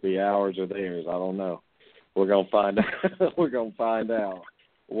 whether it be ours or theirs. I don't know. We're gonna find out. We're gonna find out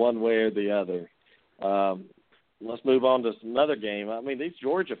one way or the other. Let's move on to another game. I mean, these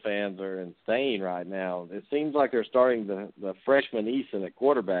Georgia fans are insane right now. It seems like they're starting the freshman Eason at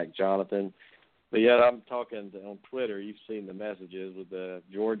quarterback, Jonathan. But yet I'm talking on Twitter. You've seen the messages with the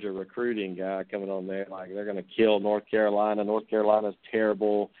Georgia recruiting guy coming on there like they're going to kill North Carolina. North Carolina's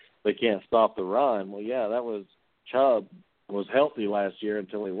terrible. They can't stop the run. Well, yeah, that was Chubb was healthy last year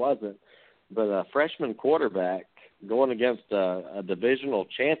until he wasn't. But a freshman quarterback going against a divisional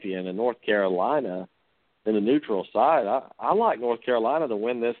champion in North Carolina in the neutral side, I like North Carolina to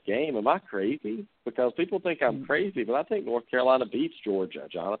win this game. Am I crazy? Because people think I'm crazy, but I think North Carolina beats Georgia,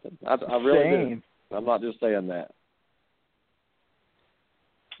 Jonathan. I really do. I'm not just saying that.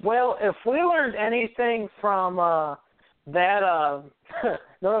 Well, if we learned anything from that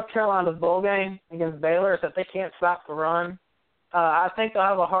North Carolina's bowl game against Baylor, is that they can't stop the run. I think they'll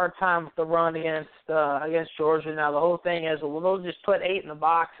have a hard time with the run against Georgia. Now, the whole thing is, well, they'll just put 8 in the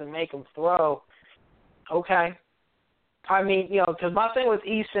box and make them throw. Okay. I mean, because my thing with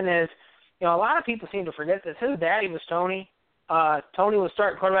Easton is, a lot of people seem to forget this. His daddy was Tony. Tony was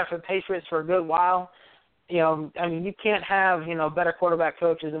starting quarterback for the Patriots for a good while. You can't have, better quarterback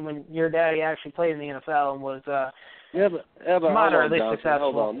coaches than when your daddy actually played in the NFL and was moderately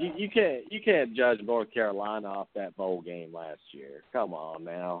successful. Hold on. You can't judge North Carolina off that bowl game last year. Come on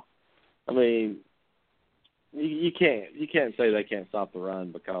now. I mean, you can't say they can't stop the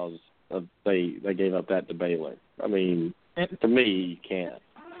run because they gave up that to Baylor. I mean, to me, you can't.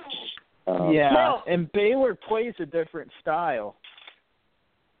 And Baylor plays a different style.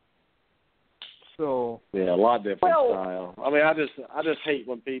 So yeah, a lot different style. I mean, I just hate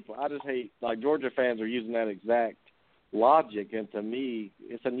when people. I just hate like Georgia fans are using that exact logic, and to me,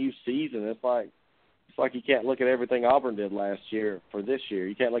 it's a new season. It's like you can't look at everything Auburn did last year for this year.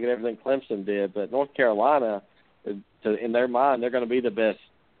 You can't look at everything Clemson did, but North Carolina, in their mind, they're going to be the best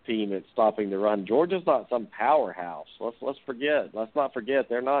team at stopping the run. Georgia's not some powerhouse. Let's not forget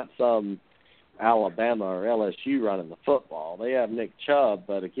they're not some Alabama or LSU running the football. They have Nick Chubb,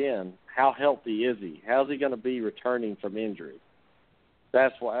 but again, how healthy is he? How's he going to be returning from injury?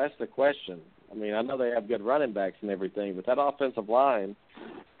 That's the question. I mean, I know they have good running backs and everything, but that offensive line,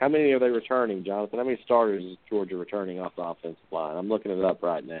 How many are they returning, Jonathan? How many starters is Georgia returning off the offensive line? I'm looking it up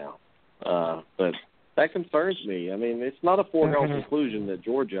right now. But that concerns me. I mean, it's not a foregone conclusion that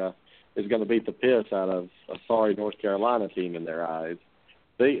Georgia is going to beat the piss out of a sorry North Carolina team in their eyes.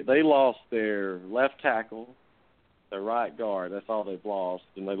 They lost their left tackle, their right guard. That's all they've lost.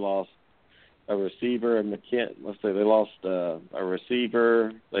 And they lost a receiver and they lost a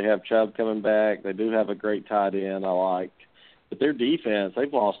receiver. They have Chubb coming back. They do have a great tight end I like. But their defense,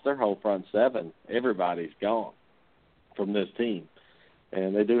 they've lost their whole front seven. Everybody's gone from this team.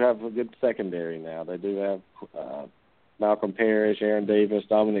 And they do have a good secondary now. They do have Malcolm Parrish, Aaron Davis,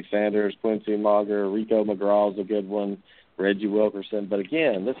 Dominic Sanders, Quincy Mager, Rico McGraw's a good one, Reggie Wilkerson. But,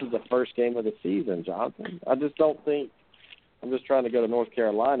 again, this is the first game of the season, Jonathan. I just don't think – I'm just trying to go to North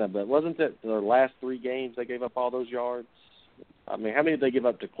Carolina, but wasn't it their last 3 games they gave up all those yards? I mean, how many did they give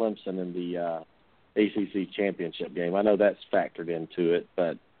up to Clemson in the ACC championship game? I know that's factored into it,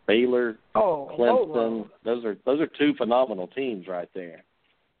 but Baylor, Clemson, those are 2 phenomenal teams right there.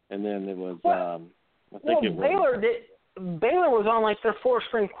 And then it was Baylor was on like their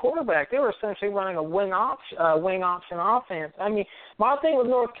 4th-string quarterback. They were essentially running a wing option offense. I mean, my thing with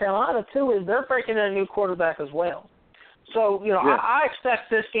North Carolina too is they're breaking in a new quarterback as well. So, I expect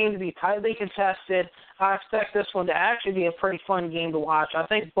this game to be tightly contested. I expect this one to actually be a pretty fun game to watch. I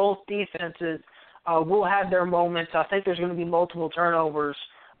think both defenses will have their moments. I think there's going to be multiple turnovers,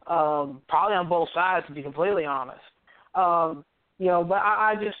 probably on both sides, to be completely honest. But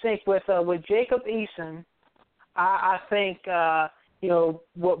I just think with Jacob Eason, I think,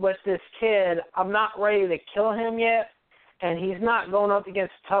 with this kid, I'm not ready to kill him yet, and he's not going up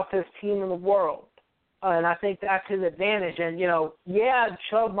against the toughest team in the world. And I think that's his advantage. And,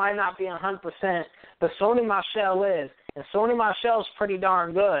 Chubb might not be 100%, but Sony Michel is. And Sony Michel's pretty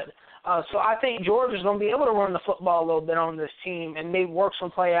darn good. So I think Georgia's going to be able to run the football a little bit on this team and maybe work some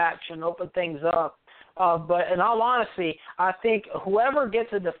play action, open things up. But in all honesty, I think whoever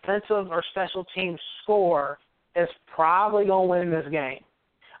gets a defensive or special team score is probably going to win this game.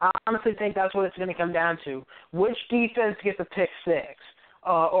 I honestly think that's what it's going to come down to. Which defense gets a pick 6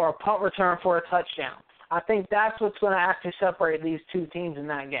 or a punt return for a touchdown? I think that's what's going to actually separate these 2 teams in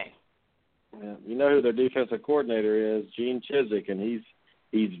that game. Yeah, you know who their defensive coordinator is, Gene Chizik, and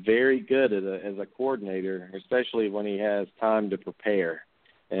he's very good as a coordinator, especially when he has time to prepare.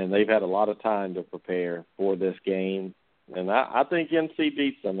 And they've had a lot of time to prepare for this game. And I think NC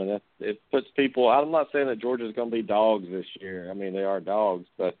beats them, and it puts people – I'm not saying that Georgia's going to be dogs this year. I mean, they are dogs,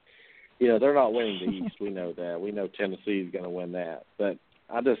 but, they're not winning the East. We know that. We know Tennessee's going to win that. But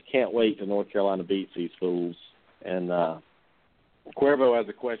I just can't wait till North Carolina beats these fools. And Cuervo has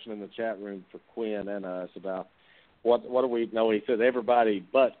a question in the chat room for Quinn and us about what do we know. He says everybody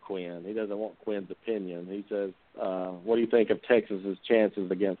but Quinn. He doesn't want Quinn's opinion. He says, what do you think of Texas's chances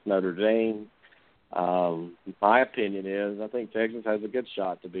against Notre Dame? My opinion is I think Texas has a good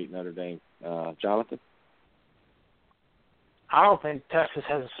shot to beat Notre Dame. Jonathan? I don't think Texas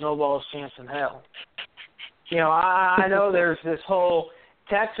has a snowball's chance in hell. I know there's this whole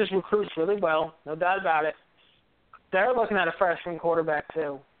Texas recruits really well, no doubt about it. They're looking at a freshman quarterback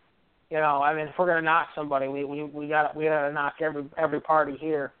too. If we're gonna knock somebody, we got to knock every party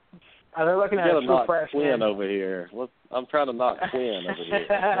here. They're looking at a true freshman. Quinn over here. I'm trying to knock Quinn over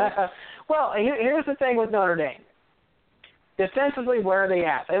here. Well, here's the thing with Notre Dame. Defensively, where are they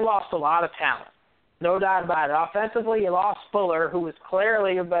at? They lost a lot of talent, no doubt about it. Offensively, you lost Fuller, who was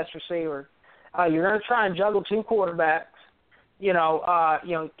clearly your best receiver. You're going to try and juggle 2 quarterbacks. Your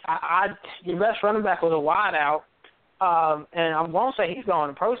best running back was a wideout, and I won't say he's going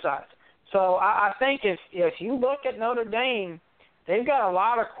to pro size. So I think if you look at Notre Dame, they've got a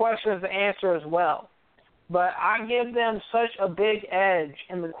lot of questions to answer as well. But I give them such a big edge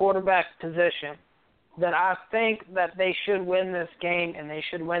in the quarterback position that I think that they should win this game, and they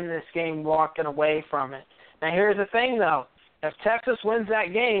should win this game walking away from it. Now, here's the thing, though. If Texas wins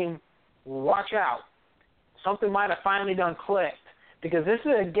that game, watch out. Something might have finally done clicked, because this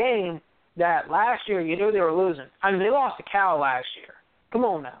is a game that last year you knew they were losing. I mean, they lost to Cal last year. Come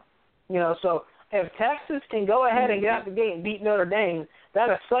on now. So if Texas can go ahead and get out the gate and beat Notre Dame, that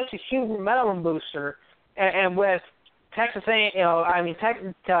is such a huge momentum booster. And with Texas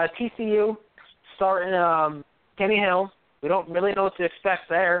TCU starting Kenny Hill, we don't really know what to expect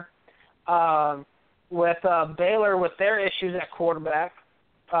there. With Baylor with their issues at quarterback,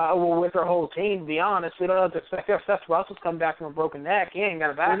 with their whole team, to be honest, we don't know what to expect there. Seth Russell's come back from a broken neck. He ain't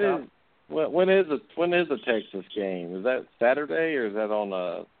got a backup. When is the Texas game? Is that Saturday or is that on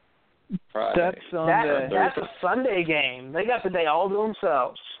a Friday? That's Sunday. That's a Sunday game. They got the day all to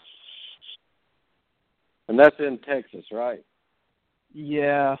themselves. And that's in Texas, right?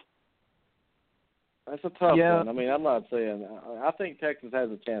 Yeah. That's a tough Yeah. one. I mean, I'm not saying – I think Texas has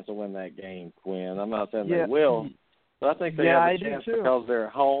a chance to win that game, Quinn. I'm not saying Yeah. they will, but I think they Yeah, have I a do chance too. because they're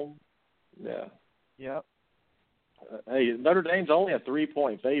at home. Yeah. Yep. Hey, Notre Dame's only a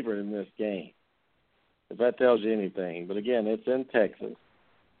 3-point favorite in this game, if that tells you anything. But, again, it's in Texas.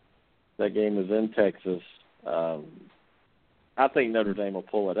 That game is in Texas. I think Notre Dame will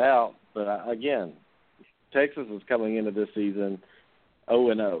pull it out. But, again, Texas is coming into this season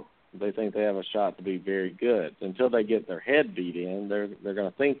 0-0. They think they have a shot to be very good. Until they get their head beat in, they're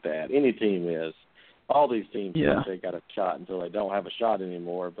going to think that. Any team is. All these teams think they got a shot until they don't have a shot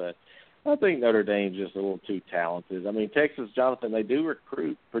anymore. But I think Notre Dame's just a little too talented. I mean, Texas, Jonathan, they do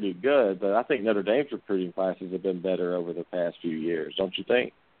recruit pretty good, but I think Notre Dame's recruiting classes have been better over the past few years. Don't you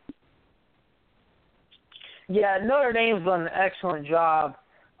think? Yeah, Notre Dame's done an excellent job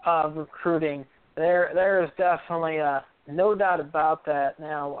of recruiting. There is definitely no doubt about that.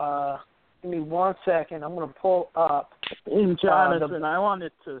 Now, give me 1 second. I'm going to pull up. And Jonathan, I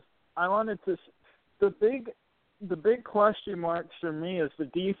wanted to. The big question marks for me is the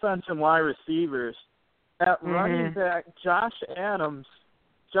defense and wide receivers. At running back, Josh Adams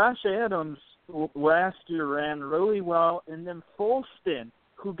last year ran really well, and then Folston,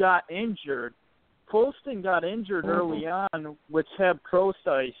 who got injured. Folston got injured early on, which had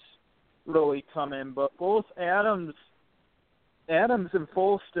Procise really come in, but both Adams and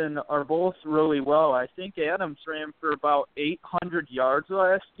Folston are both really well. I think Adams ran for about 800 yards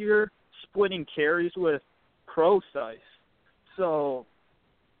last year, splitting carries with Procise. So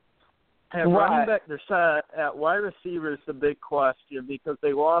at running back, they're set. At wide receiver is the big question because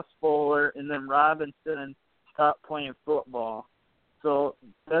they lost Fuller and then Robinson stopped playing football. So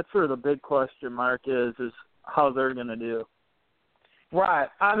that's where the big question mark is how they're going to do. Right.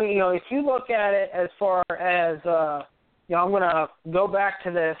 I mean, if you look at it as far as, I'm going to go back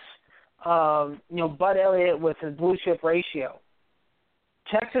to this, Bud Elliott with his blue chip ratio.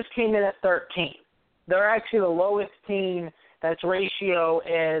 Texas came in at 13. They're actually the lowest team that's ratio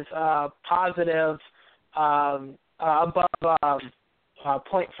is positive above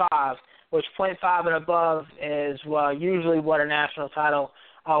 0.5, which 0.5 and above is usually what a national title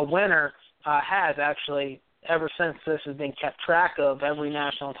winner has actually. Ever since this has been kept track of, every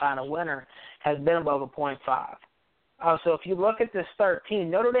national title winner has been above a 0.5. So if you look at this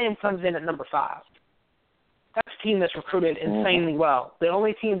 13, Notre Dame comes in at number 5. That's a team that's recruited insanely well. The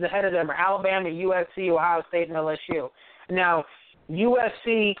only teams ahead of them are Alabama, USC, Ohio State, and LSU. Now,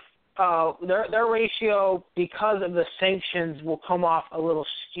 USC, their ratio, because of the sanctions, will come off a little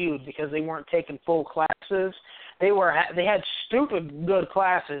skewed because they weren't taking full classes. They had stupid good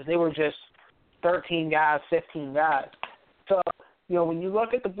classes. They were just 13 guys, 15 guys. So, when you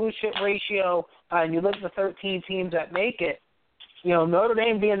look at the blue chip ratio and you look at the 13 teams that make it, Notre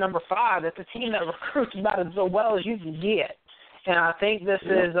Dame being number 5, that's a team that recruits about as well as you can get. And I think this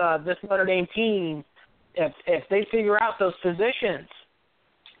is this Notre Dame team, if they figure out those positions,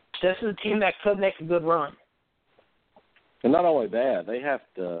 this is a team that could make a good run. And not only that, they have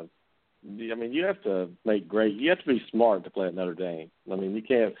to. I mean, you have to be smart to play at Notre Dame. I mean,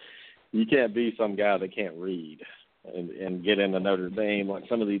 you can't be some guy that can't read and get into Notre Dame like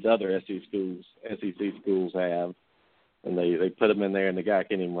some of these other SEC schools have. And they put him in there, and the guy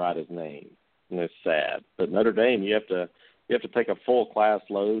can't even write his name, and it's sad. But Notre Dame, you have to take a full class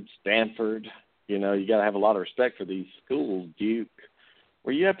load. Stanford, you got to have a lot of respect for these schools. Duke,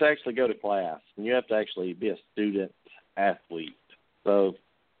 where you have to actually go to class, and you have to actually be a student athlete. So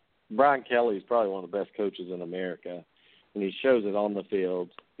Brian Kelly is probably one of the best coaches in America, and he shows it on the field.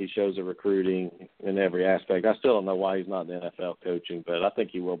 He shows the recruiting in every aspect. I still don't know why he's not in the NFL coaching, but I think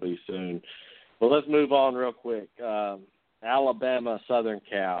he will be soon. Well, let's move on real quick. Alabama, Southern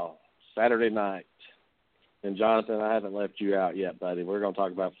Cal, Saturday night. And, Jonathan, I haven't left you out yet, buddy. We're going to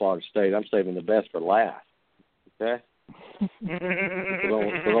talk about Florida State. I'm saving the best for last, okay?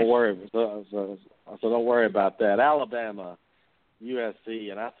 Don't worry. So don't worry about that. Alabama,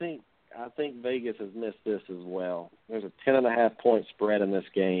 USC, and I think Vegas has missed this as well. There's a 10.5-point spread in this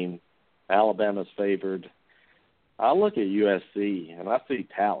game. Alabama's favored. I look at USC, and I see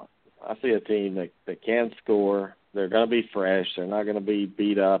talent. I see a team that can score. They're going to be fresh. They're not going to be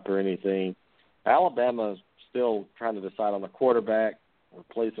beat up or anything. Alabama's still trying to decide on the quarterback,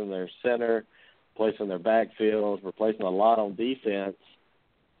 replacing their center, replacing their backfield, replacing a lot on defense.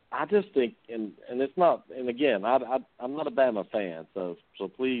 I just think, and it's not, and again, I'm not a Bama fan, so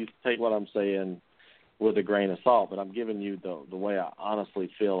please take what I'm saying with a grain of salt, but I'm giving you the way I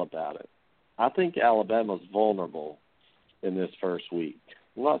honestly feel about it. I think Alabama's vulnerable in this first week.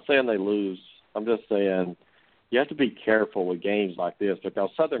 I'm not saying they lose. I'm just saying you have to be careful with games like this because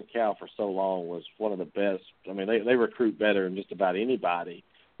Southern Cal for so long was one of the best. I mean, they recruit better than just about anybody.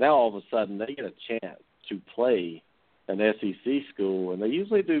 Now all of a sudden they get a chance to play an SEC school, and they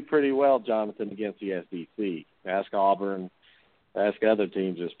usually do pretty well, Jonathan, against the SEC. Ask Auburn, ask other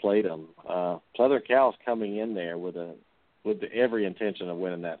teams that's played them. Southern Cal's coming in there with every intention of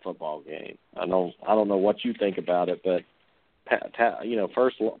winning that football game. I don't know what you think about it, but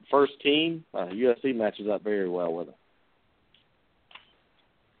first team, USC matches up very well with them.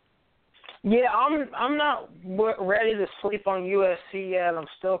 Yeah, I'm not ready to sleep on USC yet. I'm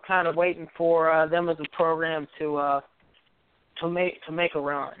still kind of waiting for them as a program to make a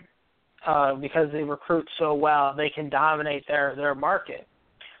run because they recruit so well. They can dominate their market.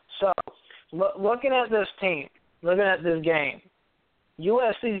 So looking at this team, looking at this game,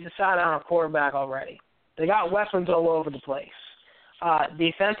 USC's decided on a quarterback already. They got weapons all over the place.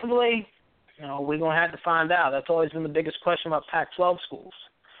 Defensively, we're going to have to find out. That's always been the biggest question about Pac-12 schools.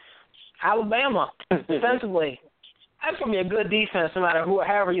 Alabama, defensively, that's going to be a good defense no matter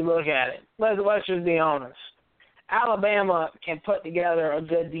however you look at it. Let's just be honest. Alabama can put together a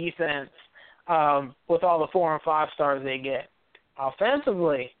good defense with all the 4 and 5 stars they get.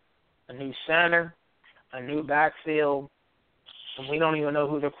 Offensively, a new center, a new backfield, and we don't even know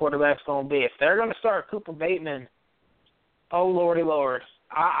who their quarterback's going to be. If they're going to start Cooper Bateman, oh, Lordy Lord.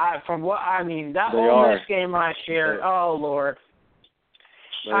 That Ole Miss game last year, oh, Lord.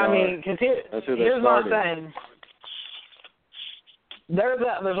 Because here's what I'm saying.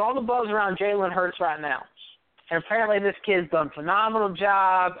 There's all the buzz around Jalen Hurts right now. And apparently this kid's done a phenomenal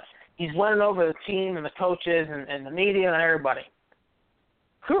job. He's winning over the team and the coaches and the media and everybody.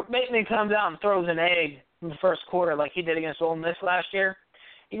 Cooper Bateman comes out and throws an egg in the first quarter like he did against Ole Miss last year.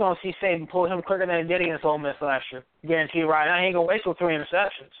 You're going to see Saban pull him quicker than he did against Ole Miss last year. Guarantee you right now. He ain't going to waste with 3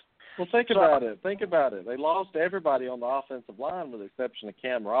 interceptions. Well, think about it. They lost everybody on the offensive line with the exception of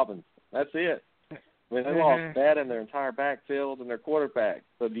Cam Robinson. That's it. I mean, they lost that in their entire backfield and their quarterback.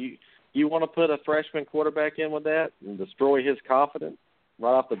 So do you want to put a freshman quarterback in with that and destroy his confidence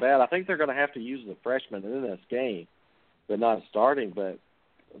right off the bat? I think they're going to have to use the freshman in this game. They're not starting, but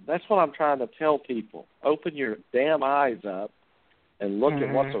that's what I'm trying to tell people. Open your damn eyes up and look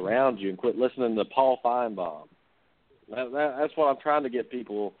at what's around you and quit listening to Paul Feinbaum. That's what I'm trying to get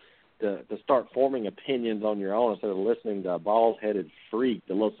people to start forming opinions on your own instead of listening to a bald-headed freak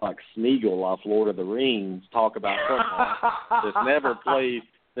that looks like Smeagol off Lord of the Rings talk about football.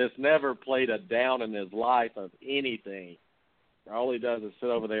 That's never played a down in his life of anything. All he does is sit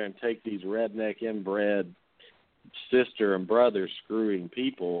over there and take these redneck inbred sister and brother screwing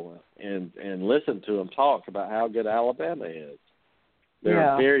people and listen to them talk about how good Alabama is.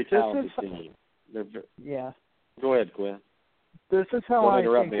 They're a very talented team. Go ahead, Quinn. This is how Don't I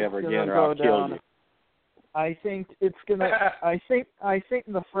interrupt think me ever it's again, gonna or I'll go kill down. you. I think it's gonna. I think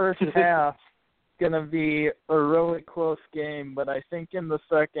the first half gonna be a really close game, but I think in the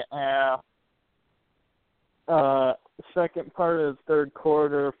second half, second part of the third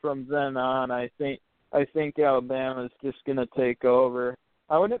quarter from then on, I think Alabama's just gonna take over.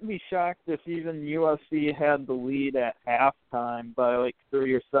 I wouldn't be shocked if even USC had the lead at halftime by like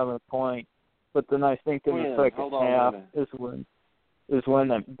 3 or 7 points. But then I think in the second half is when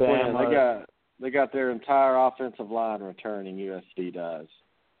Bama. They got their entire offensive line returning. USC does.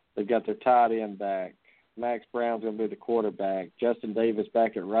 They've got their tight end back. Max Brown's going to be the quarterback. Justin Davis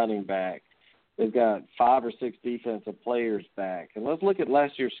back at running back. They've got 5 or 6 defensive players back. And let's look at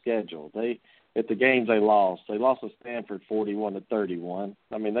last year's schedule. At the games they lost to Stanford 41-31.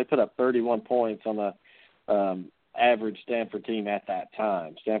 I mean, they put up 31 points on the average Stanford team at that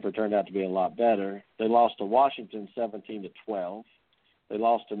time. Stanford turned out to be a lot better. They lost to Washington 17-12. They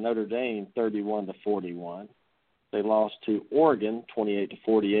lost to Notre Dame 31-41. They lost to Oregon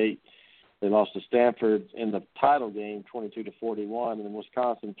 28-48. They lost to Stanford in the title game 22-41, and then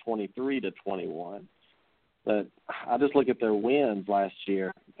Wisconsin 23-21. But I just look at their wins last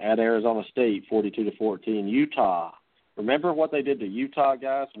year at Arizona State 42-14. Utah. Remember what they did to Utah,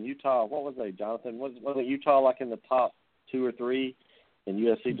 guys? From Utah, what was they, Jonathan? Wasn't Utah like in the top 2 or 3? And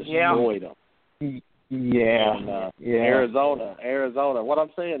USC destroyed them. Yeah. Arizona. What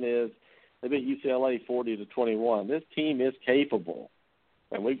I'm saying is they beat UCLA 40-21. This team is capable.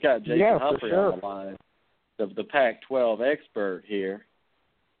 And we've got Jason Humphrey on the line, the Pac-12 expert here.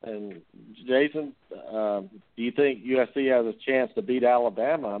 And, Jason, do you think USC has a chance to beat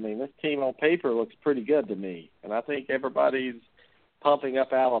Alabama? I mean, this team on paper looks pretty good to me. And I think everybody's pumping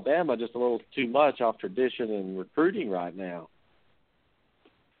up Alabama just a little too much off tradition and recruiting right now.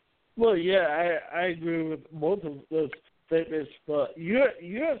 Well, yeah, I agree with both of those statements, but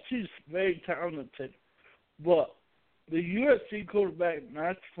USC's very talented. But the USC quarterback,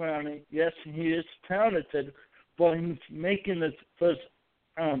 Matt Clowney, yes, he is talented, but he's making his first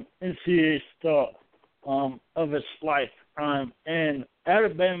NCAA start of his life. And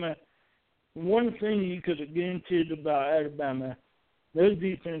Alabama, one thing you could have guaranteed about Alabama, their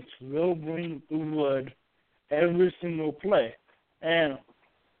defense will bring the wood every single play. And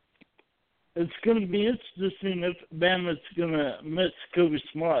it's going to be interesting if Bama's going to miss Kirby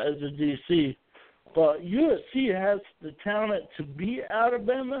Smart as a DC. But USC has the talent to beat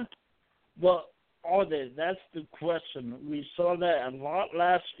Alabama, but are they? That's the question. We saw that a lot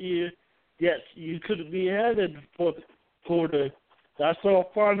last year. Yes, you could be headed for the that's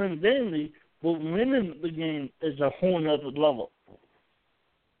all fine and dandy, but winning the game is a whole nother level.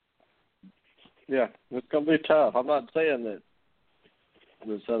 Yeah, it's going to be tough. I'm not saying that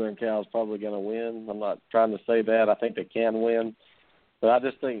the Southern Cal is probably going to win. I'm not trying to say that. I think they can win. But I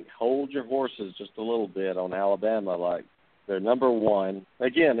just think hold your horses just a little bit on Alabama. Like, they're number one.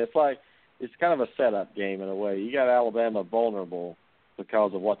 Again, it's kind of a setup game in a way. You got Alabama vulnerable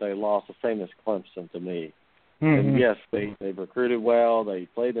because of what they lost, the same as Clemson to me. Mm-hmm. And yes, they've recruited well. They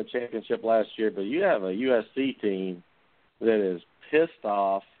played the championship last year. But you have a USC team that is pissed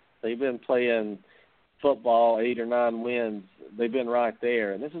off. They've been playing football, 8 or 9 wins. They've been right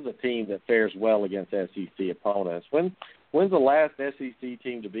there. And this is a team that fares well against SEC opponents. When's the last SEC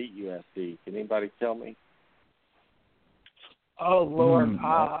team to beat USC? Can anybody tell me? Oh, Lord.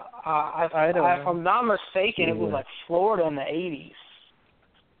 I don't know. If I'm not mistaken, it was like Florida in the 80s.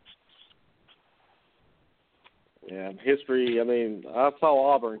 Yeah, history. I mean, I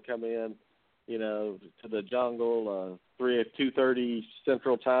saw Auburn come in, to the jungle, 2:30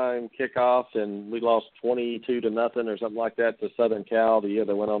 Central Time kickoff, and we lost 22-0 or something like that to Southern Cal the year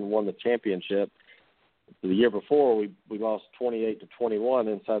they went on and won the championship. The year before, we lost 28-21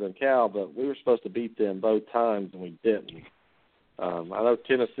 in Southern Cal, but we were supposed to beat them both times, and we didn't. I know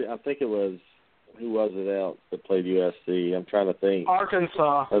Tennessee. I think it was who was it else that played USC? I'm trying to think.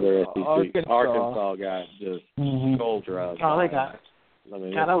 Arkansas. Other SEC. Arkansas got just gold drugged. Oh, they got. I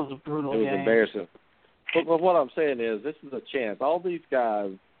mean, that was a brutal game. It was embarrassing. But what I'm saying is, this is a chance. All these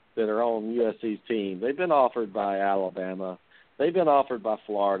guys that are on USC's team, they've been offered by Alabama. They've been offered by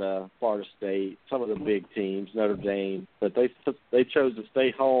Florida State, some of the big teams, Notre Dame, but they chose to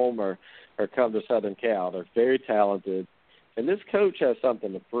stay home or come to Southern Cal. They're very talented, and this coach has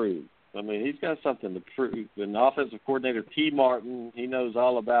something to prove. I mean, he's got something to prove. An offensive coordinator, T. Martin, he knows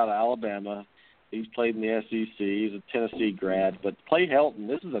all about Alabama. He's played in the SEC. He's a Tennessee grad. But Clay Helton,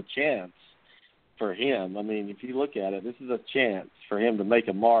 this is a chance for him. I mean, if you look at it, this is a chance for him to make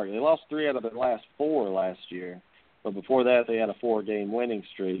a mark. They lost 3 out of their last 4 last year. But before that, they had a 4-game winning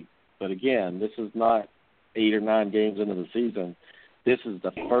streak. But again, this is not 8 or 9 games into the season. This is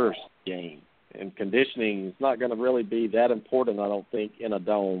the first game. And conditioning is not going to really be that important, I don't think, in a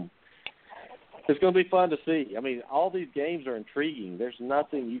dome. It's going to be fun to see. I mean, all these games are intriguing. There's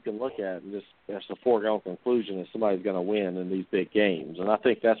nothing you can look at and just that's a foregone conclusion that somebody's going to win in these big games. And I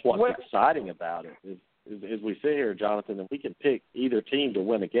think that's what's exciting about it is we sit here, Jonathan, and we can pick either team to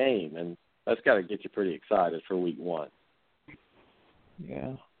win a game, and that's got to get you pretty excited for week 1.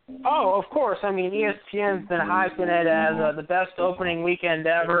 Yeah. Oh, of course. I mean, ESPN's been hyping it as the best opening weekend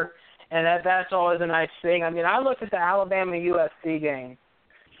ever, and that's always a nice thing. I mean, I looked at the Alabama-USC game,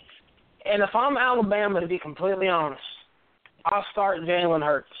 and if I'm Alabama, to be completely honest, I'll start Jalen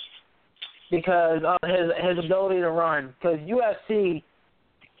Hurts because of his ability to run. Because USC,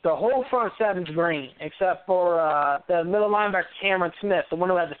 the whole front seven's green, except for the middle linebacker Cameron Smith, the one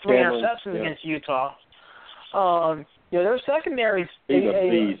who had the 3 interceptions against Utah. Their secondary's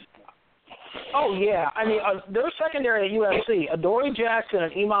oh yeah, I mean their secondary at USC, Adoree Jackson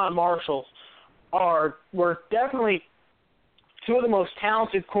and Iman Marshall were definitely 2 of the most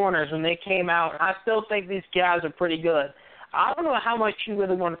talented corners when they came out. I still think these guys are pretty good. I don't know how much you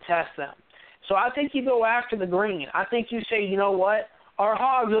really want to test them. So I think you go after the green. I think you say, you know what, our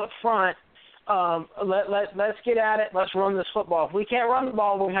hogs up front, let's get at it. Let's run this football. If we can't run the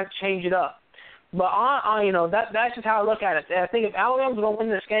ball, we have to change it up. But that's just how I look at it. I think if Alabama's going to win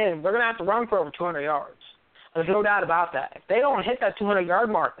this game, they're going to have to run for over 200 yards. There's no doubt about that. If they don't hit that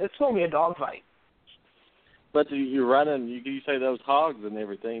 200-yard mark, it's going to be a dogfight. But you're running. You say those hogs and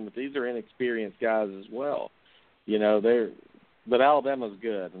everything, but these are inexperienced guys as well. But Alabama's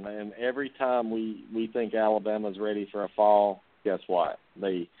good, and every time we think Alabama's ready for a fall, guess what?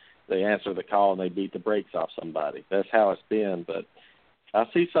 They answer the call and they beat the brakes off somebody. That's how it's been. But I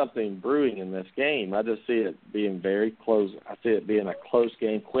see something brewing in this game. I just see it being very close. I see it being a close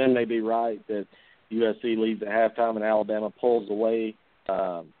game. Quinn may be right that USC leads at halftime and Alabama pulls away.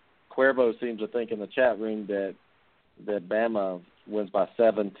 Cuervo seems to think in the chat room that Bama wins by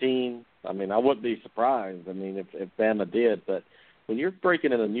 17. I mean, I wouldn't be surprised. I mean, if Bama did, but when you're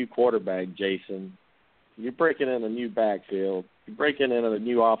breaking in a new quarterback, Jason, you're breaking in a new backfield, you're breaking in a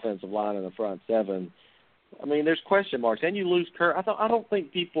new offensive line in the front seven. I mean, there's question marks, and you lose Kirby. I don't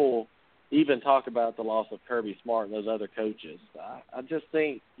think people even talk about the loss of Kirby Smart and those other coaches. I just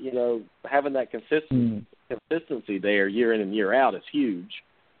think, having that consistency there year in and year out is huge.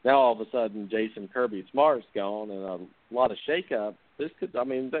 Now all of a sudden Jason Kirby Smart's gone and a lot of shakeup.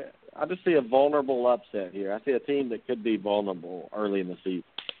 I just see a vulnerable upset here. I see a team that could be vulnerable early in the season.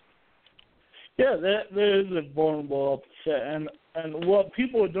 Yeah, there is a vulnerable upset, and what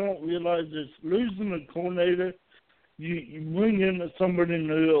people don't realize is losing a coordinator, you bring in somebody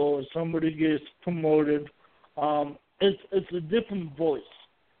new or somebody gets promoted, it's a different voice,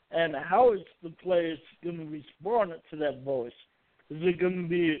 and how is the players going to respond to that voice? Is it going to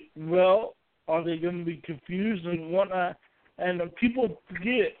be, are they going to be confused and whatnot? And people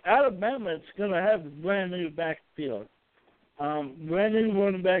forget, Alabama is going to have a brand new backfield. Brand new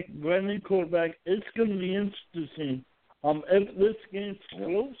running back, brand new quarterback. It's going to be interesting. If this game's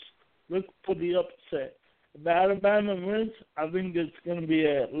close, look for the upset. If Alabama wins, I think it's going to be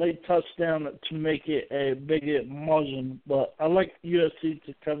a late touchdown to make it a bigger margin. But I like USC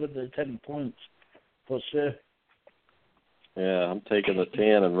to cover the 10 points for sure. Yeah, I'm taking the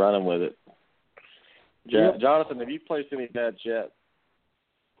 10 and running with it. Jonathan, have you placed any bets yet?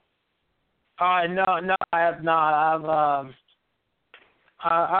 No, I have not.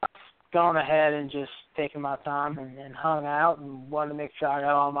 I've gone ahead and just taken my time and hung out and wanted to make sure I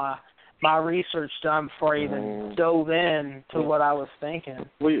got all my research done before I even dove in to what I was thinking.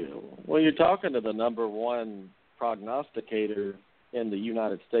 Well, you're talking to the number one prognosticator in the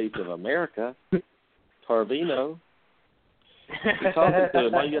United States of America, Tarvino. You're talking to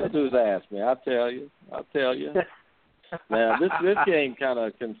him. All you got to do is ask me. I'll tell you. Now, this game kind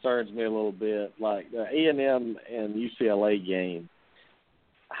of concerns me a little bit, like the A&M and UCLA game.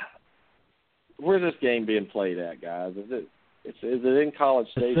 Where's this game being played at, guys? Is it in College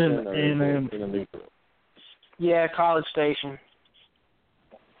Station or is it in a neutral? Yeah, College Station.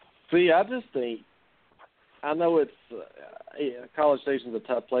 See, I just think, I know it's College Station's a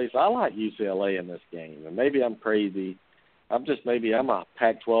tough place. I like UCLA in this game, and maybe I'm crazy. I'm a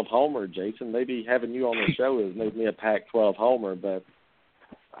Pac-12 homer, Jason. Maybe having you on the show has made me a Pac-12 homer, but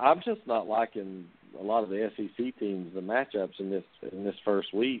I'm just not liking a lot of the SEC teams, the matchups in this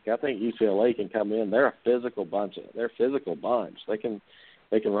first week. I think UCLA can come in. They're a physical bunch. They can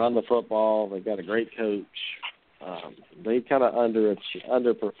run the football. They've got a great coach. They kind of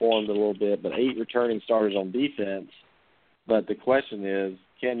underperformed a little bit, but 8 returning starters on defense. But the question is,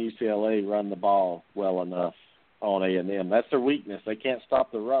 can UCLA run the ball well enough on A&M? That's their weakness. They can't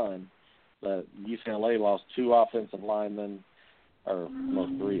stop the run. But UCLA lost 2 offensive linemen, or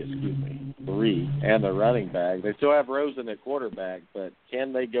almost 3, and their running back. They still have Rosen at quarterback, but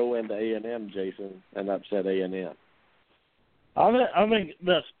can they go into A&M, Jason, and upset A&M? I think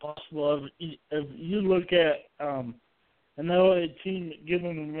that's possible. If you look at another team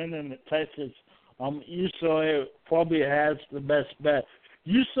giving them a win in Texas, UCLA probably has the best bet.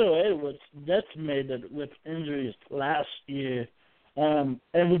 UCLA was decimated with injuries last year.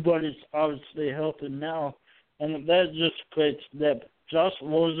 Everybody's obviously healthy now, and that just creates depth. Josh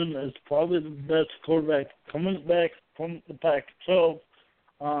Rosen is probably the best quarterback coming back from the Pac-12.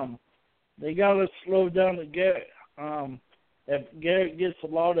 They got to slow down to Garrett. If Garrett gets a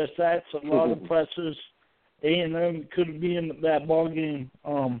lot of sacks, a lot of pressures, A&M could be in that ball game.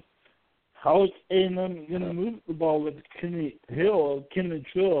 How is A&M going to move the ball with Kenny Hill or Kenny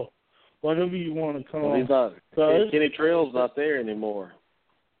Trill, whatever you want to call him? Kenny Trill's not there anymore.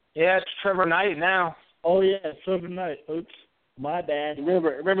 Yeah, it's Trevor Knight now. Oh, yeah, Trevor Knight. Oops, my bad.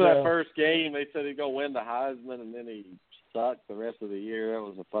 Remember that first game? They said he'd go win the Heisman, and then he sucked the rest of the year. That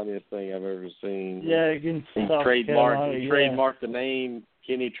was the funniest thing I've ever seen. Yeah, against he trademarked the name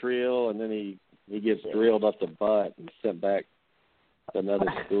Kenny Trill, and then he gets drilled up the butt and sent back to another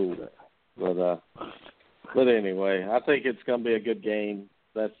school. But anyway, I think it's going to be a good game.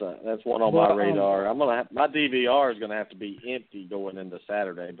 That's one on my radar. My DVR is going to have to be empty going into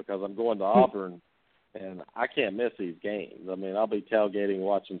Saturday because I'm going to Auburn, and I can't miss these games. I mean, I'll be tailgating,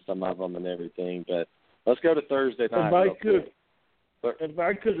 watching some of them and everything. But let's go to Thursday night. If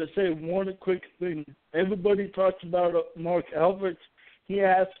I could say one quick thing, everybody talks about Mark Alberts. He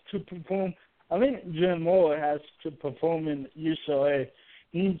has to perform. I think Jim Moore has to perform in UCLA.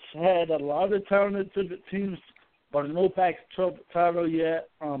 He's had a lot of talented teams, but no Pac-12 title yet.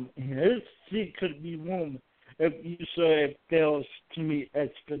 His seat could be warm if you say it fails to meet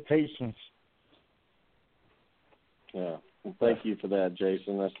expectations. Yeah, well, thank you for that,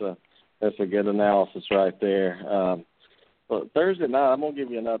 Jason. That's a good analysis right there. But Thursday night, I'm gonna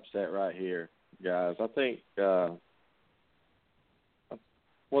give you an upset right here, guys. I think hold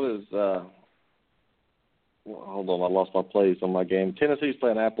on, I lost my place on my game. Tennessee's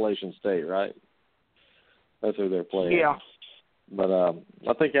playing Appalachian State, right? That's who they're playing. Yeah. But I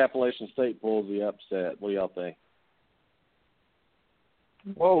think Appalachian State pulls the upset. What do y'all think?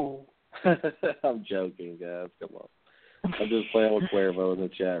 Whoa. I'm joking, guys. Come on. I'm just playing with Cuervo in the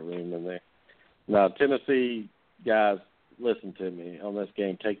chat room in there. Now, Tennessee, guys, listen to me on this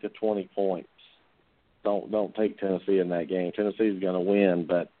game. Take the 20 points. Don't take Tennessee in that game. Tennessee's going to win,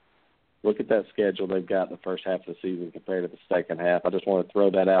 but look at that schedule they've got in the first half of the season compared to the second half. I just want to throw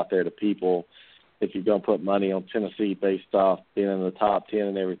that out there to people. If you're going to put money on Tennessee based off being in the top 10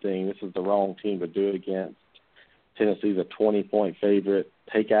 and everything, this is the wrong team to do it against. Tennessee's a 20-point favorite.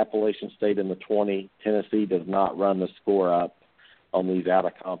 Take Appalachian State in the 20. Tennessee does not run the score up on these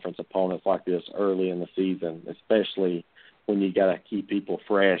out-of-conference opponents like this early in the season, especially when you got to keep people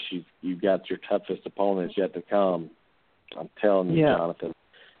fresh. You've got your toughest opponents yet to come. I'm telling you, Jonathan,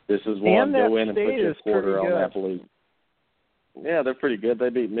 this is one. Go in and put your quarter on Appalachian. Yeah, they're pretty good. They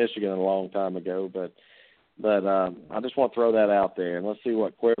beat Michigan a long time ago, but I just want to throw that out there, and let's see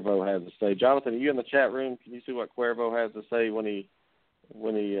what Cuervo has to say. Jonathan, are you in the chat room? Can you see what Cuervo has to say when he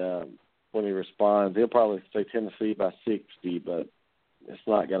responds? He'll probably say Tennessee by 60, but it's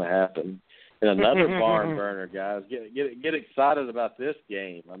not going to happen. And another barn burner, guys. Get excited about this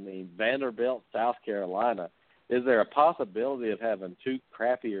game. I mean, Vanderbilt, South Carolina. Is there a possibility of having two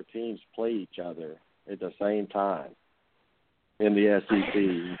crappier teams play each other at the same time in the SEC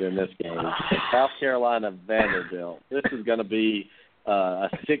in this game? South Carolina, Vanderbilt. This is going to be a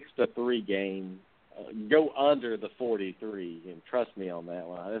 6-3 game. Go under the 43, and trust me on that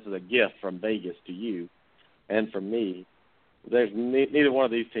one. This is a gift from Vegas to you and from me. There's neither one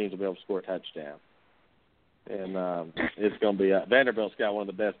of these teams will be able to score a touchdown. And it's going to be Vanderbilt's got one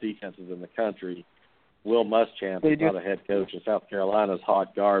of the best defenses in the country. Will Muschamp is not a head coach, and South Carolina's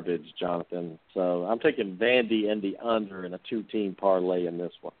hot garbage, Jonathan. So I'm taking Vandy and the under in a 2-team parlay in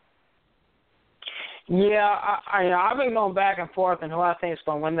this one. Yeah, I've been going back and forth on who I think is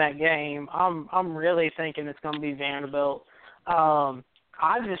going to win that game. I'm really thinking it's going to be Vanderbilt.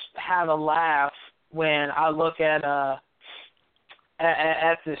 I just have a laugh when I look at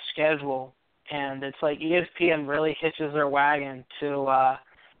this schedule, and it's like ESPN really hitches their wagon to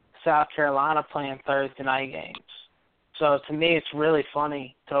South Carolina playing Thursday night games. So to me, it's really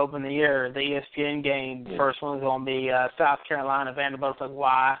funny to open the year. The ESPN game, the first one's going to be South Carolina, Vanderbilt. It's like,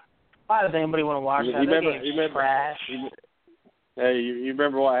 why? Why does anybody want to watch that? That game's trash. Hey, you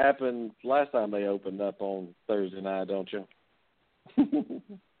remember what happened last time they opened up on Thursday night, don't you? Good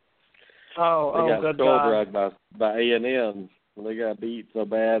God. by A&M when they got beat so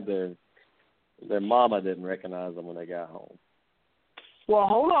bad their mama didn't recognize them when they got home. Well,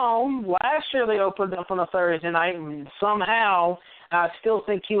 hold on. Last year they opened up on a Thursday night, and somehow I still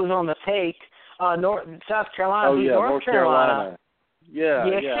think he was on the take. South Carolina beat North Carolina. Yeah.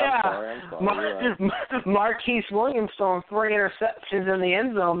 I'm sorry. Marquise Williams throwing 3 interceptions in the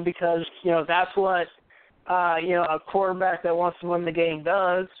end zone because that's what a quarterback that wants to win the game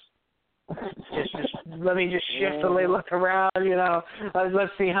does. Just let me just shiftily look around.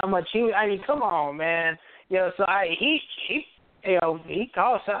 Let's see how much he. I mean, come on, man. So he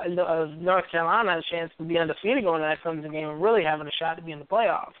cost North Carolina a chance to be undefeated going to that Clemson game and really having a shot to be in the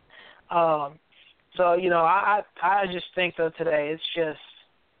playoffs. I just think that today it's just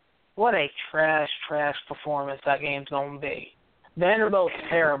what a trash performance that game's going to be. Vanderbilt's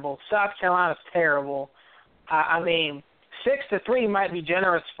terrible. South Carolina's terrible. I mean, 6-3 might be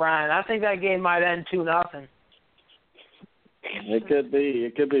generous, Brian. I think that game might end 2-0. It could be.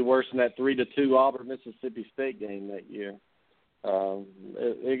 It could be worse than that 3-2 Auburn Mississippi State game that year.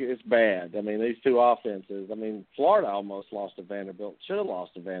 It's bad. I mean, these two offenses. I mean, Florida almost lost to Vanderbilt. Should have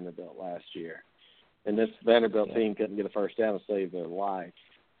lost to Vanderbilt last year, and this Vanderbilt team couldn't get a first down to save their life.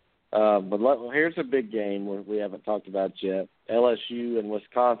 But here's a big game we haven't talked about yet. LSU and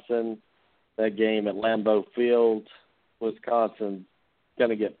Wisconsin. That game at Lambeau Field. Wisconsin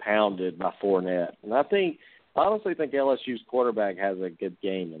going to get pounded by Fournette, and I honestly think LSU's quarterback has a good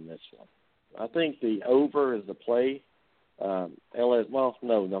game in this one. I think the over is the play. The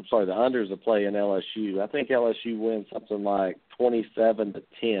under is the play in LSU. I think LSU wins something like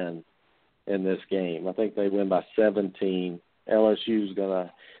 27-10 in this game. I think they win by 17. LSU's going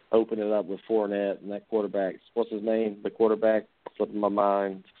to open it up with Fournette and that quarterback. What's his name? The quarterback slipping my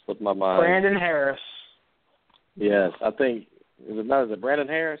mind. Brandon Harris. Yes, I think is it Brandon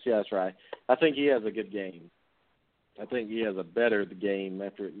Harris? Yeah, that's right. I think he has a good game. I think he has a better game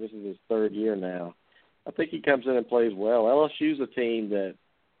after this is his third year now. I think he comes in and plays well. LSU's a team that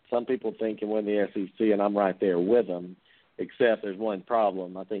some people think can win the SEC, and I'm right there with them, except there's one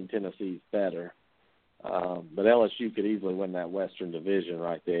problem. I think Tennessee's better. But LSU could easily win that Western Division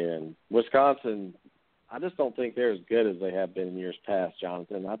right there. And Wisconsin, I just don't think they're as good as they have been in years past,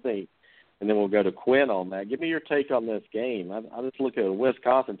 Jonathan. I think, and then we'll go to Quinn on that. Give me your take on this game. I just look at a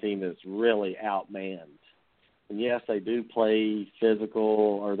Wisconsin team that's really outmanned. And, yes, they do play physical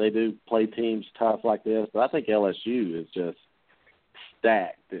or they do play teams tough like this, but I think LSU is just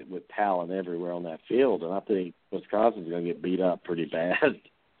stacked with talent everywhere on that field. And I think Wisconsin's going to get beat up pretty bad.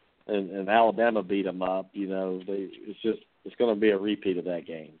 and Alabama beat them up. You know, it's going to be a repeat of that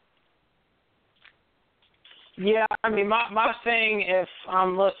game. Yeah, I mean, my thing, if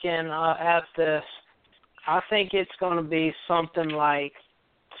I'm looking at this, I think it's going to be something like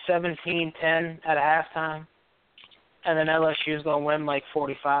 17-10 at halftime, and then LSU is going to win like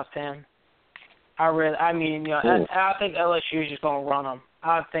 45-10. I think LSU is just going to run them.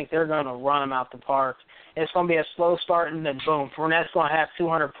 I think they're going to run them out the park. It's going to be a slow start, and then boom, Fournette's going to have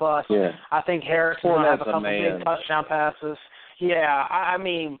 200+. Yeah. I think Harris is going to have a couple big touchdown passes. Yeah, I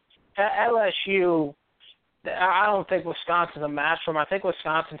mean, LSU, I don't think Wisconsin's a match for them. I think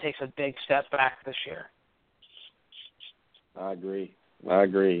Wisconsin takes a big step back this year. I agree.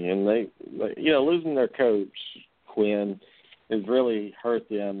 And they losing their coach, Quinn, has really hurt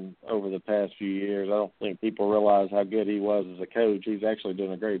them over the past few years. I don't think people realize how good he was as a coach. He's actually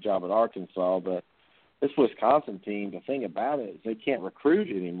doing a great job at Arkansas, but this Wisconsin team, the thing about it is they can't recruit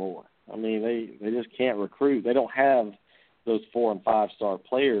anymore. I mean, they just can't recruit. They don't have those 4- and 5-star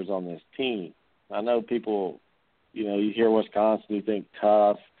players on this team. I know people, you hear Wisconsin, you think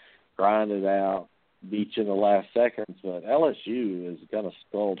tough, grind it out, beat you in the last seconds, but LSU is going to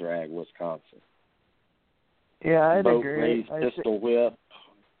skull drag Wisconsin. Yeah, I'd Boat agree. Race, pistol whip,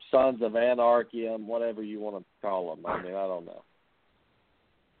 Sons of Anarchy, whatever you want to call them. I mean, I don't know.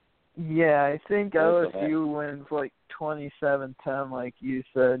 Yeah, I think LSU wins like 27-10, like you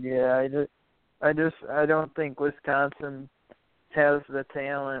said. Yeah, I don't think Wisconsin has the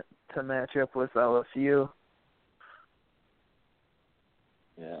talent to match up with LSU.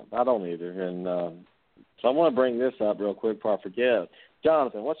 Yeah, I don't either. And so I want to bring this up real quick before I forget.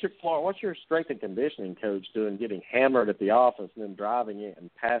 Jonathan, what's your strength and conditioning coach doing getting hammered at the office and then driving in and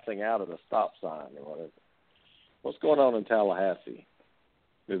passing out at a stop sign or whatever? What's going on in Tallahassee?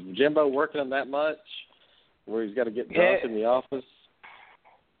 Is Jimbo working him that much where he's got to get drunk in the office?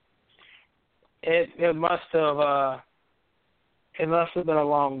 It must have been a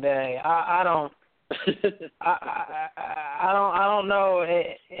long day. I don't I don't know.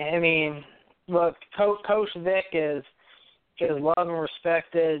 I mean, look, Coach Vic is loved and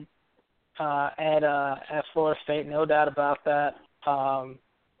respected at Florida State, no doubt about that. I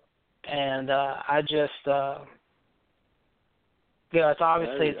just, it's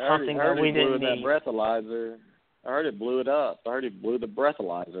obviously something that we didn't need. Breathalyzer. I heard it blew it up. I heard he blew the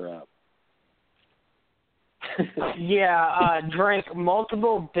breathalyzer up. Drank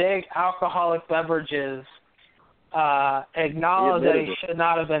multiple big alcoholic beverages. Acknowledged that he should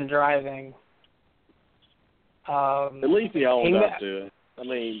not have been driving. At least he owned up to it. I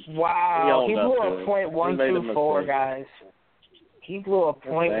mean, wow, he blew a .124, guys. He blew a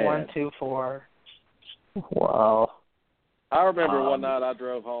 .124. Wow. I remember one night I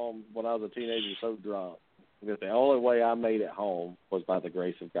drove home when I was a teenager so drunk that the only way I made it home was by the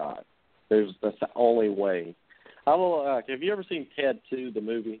grace of God. That's the only way. Have you ever seen Ted 2, the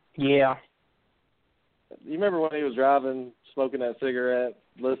movie? Yeah. You remember when he was driving, smoking that cigarette,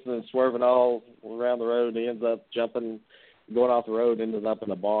 listening, swerving all around the road, and he ends up jumping, going off the road, and ended up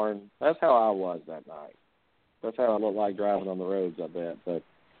in a barn? That's how I was that night. That's how I looked like driving on the roads, I bet. But,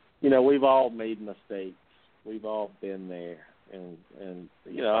 we've all made mistakes. We've all been there. And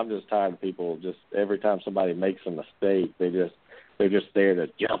I'm just tired of people just every time somebody makes a mistake, they're just there to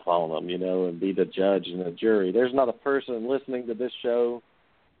jump on them, and be the judge and the jury. There's not a person listening to this show,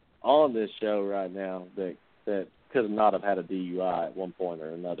 on this show right now, that could not have had a DUI at one point or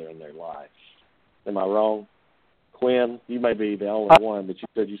another in their life. Am I wrong? Quinn, you may be the only one, but you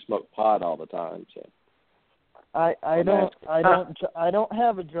said you smoke pot all the time. So I don't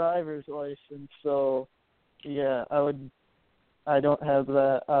have a driver's license, so yeah, I don't have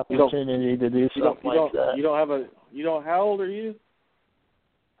that opportunity to do something like that. How old are you?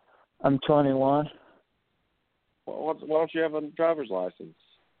 I'm 21. Why don't you have a driver's license?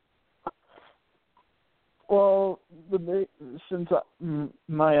 Well, since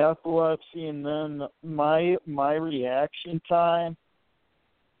my epilepsy, and then my reaction time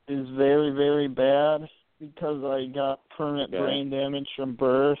is very, very bad because I got permanent brain damage from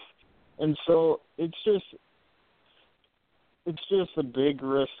birth, and so it's just a big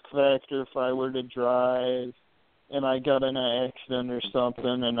risk factor if I were to drive and I got in an accident or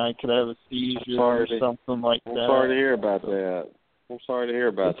something and I could have a seizure or something like that. I'm sorry to hear about that. It's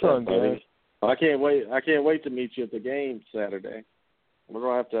buddy. I can't wait to meet you at the game Saturday. We're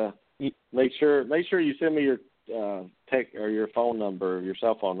gonna have to make sure you send me your text or your phone number, your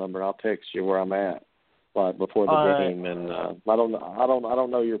cell phone number, and I'll text you where I'm at before the game. Right. And I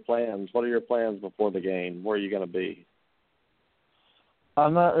don't know your plans. What are your plans before the game? Where are you gonna be?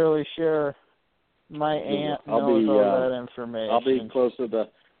 I'm not really sure. My aunt knows all that information.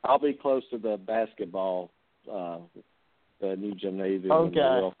 I'll be close to the basketball, the new gymnasium. Okay.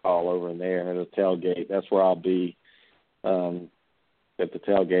 We'll call over in there at the tailgate. That's where I'll be at the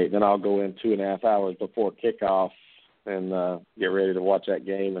tailgate. Then I'll go in 2.5 hours before kickoff and get ready to watch that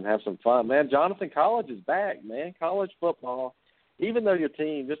game and have some fun. Man, Jonathan, college is back, man. College football. Even though your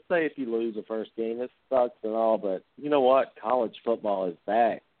team, just say if you lose the first game, it sucks and all, but you know what? College football is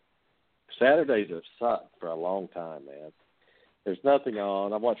back. Saturdays have sucked for a long time, man. There's nothing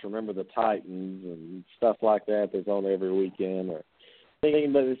on. I watch Remember the Titans and stuff like that that's on every weekend. But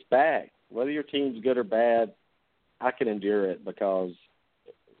it's back. Whether your team's good or bad, I can endure it because,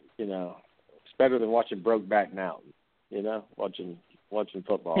 it's better than watching Brokeback Mountain, watching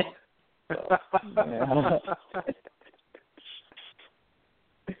football. So.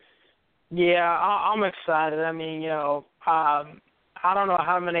 Yeah, I'm excited. I mean, I don't know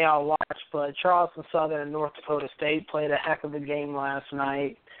how many I'll watch, but Charleston Southern and North Dakota State played a heck of a game last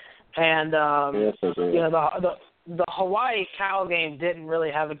night. And, yes, the Hawaii-Cal game didn't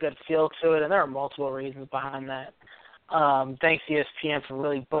really have a good feel to it, and there are multiple reasons behind that. Thanks to ESPN for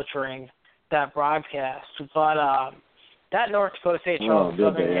really butchering that broadcast. But that North Dakota State-Charleston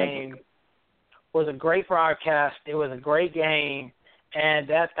Southern game was a great broadcast. It was a great game. And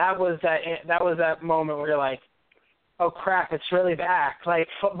that was that moment where you're like, oh crap, it's really back. Like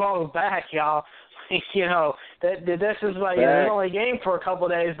football is back, y'all. This is like the only game for a couple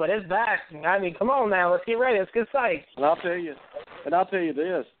of days, but it's back. I mean, come on now, let's get ready. Let's get psyched. And I'll tell you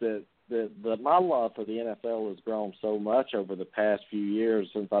this, that my love for the NFL has grown so much over the past few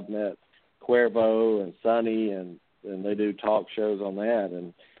years since I've met Cuervo and Sonny and they do talk shows on that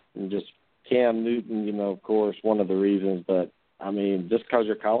and just Cam Newton, of course, one of the reasons, but I mean, just because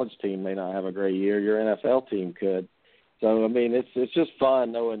your college team may not have a great year, your NFL team could. So, I mean, it's just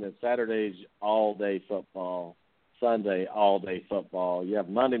fun knowing that Saturday's all-day football, Sunday all-day football. You have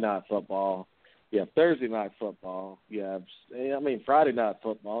Monday night football. You have Thursday night football. You have, Friday night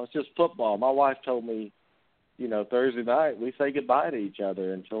football. It's just football. My wife told me, Thursday night we say goodbye to each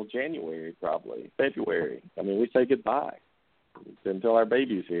other until January, probably, February. I mean, we say goodbye until our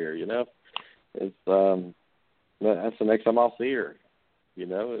baby's here, It's that's the next time I'll see her,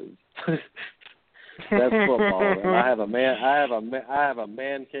 That's football. And I have a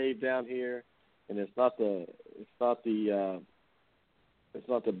man cave down here, and it's not the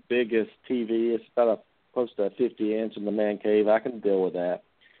biggest TV. It's about close to a 50-inch in the man cave. I can deal with that,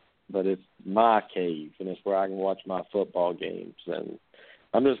 but it's my cave, and it's where I can watch my football games. And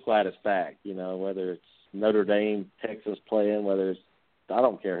I'm just glad it's back. Whether it's Notre Dame, Texas playing, I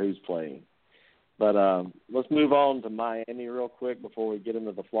don't care who's playing. But let's move on to Miami real quick before we get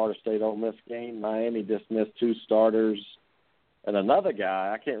into the Florida State-Ole Miss game. Miami dismissed 2 starters. And another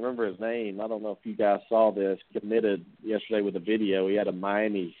guy, I can't remember his name. I don't know if you guys saw this, committed yesterday with a video. He had a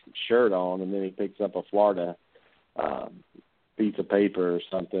Miami shirt on, and then he picks up a Florida piece of paper or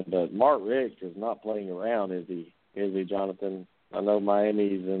something. But Mark Richt is not playing around, is he, Jonathan? I know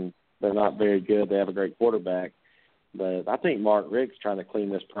Miami's, and they're not very good. They have a great quarterback. But I think Mark Richt's trying to clean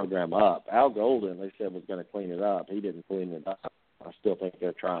this program up. Al Golden, they said, was going to clean it up. He didn't clean it up. I still think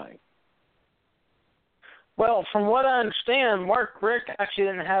they're trying. Well, from what I understand, Mark Richt actually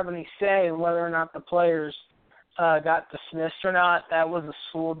didn't have any say in whether or not the players got dismissed or not. That was a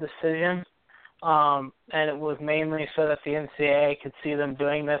school decision, and it was mainly so that the NCAA could see them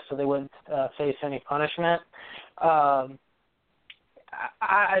doing this so they wouldn't face any punishment.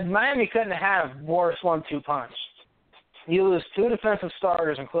 Miami couldn't have worse 1-2 punch. You lose 2 defensive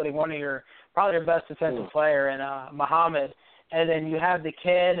starters, including probably your best defensive player in Muhammad, and then you have the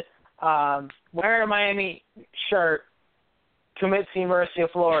kid wearing a Miami shirt commits the University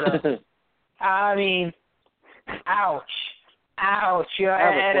of Florida. I mean, ouch. I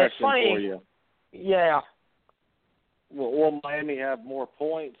have a question for you. Yeah. Will Miami have more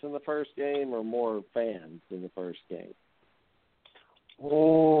points in the first game or more fans in the first game?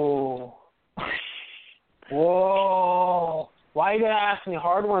 Whoa. Whoa. Why you going to ask me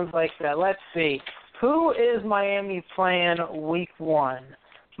hard ones like that? Let's see. Who is Miami playing week 1?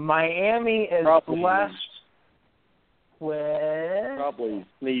 Miami is blessed with... Probably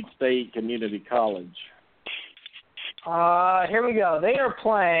Snead State Community College. Here we go. They are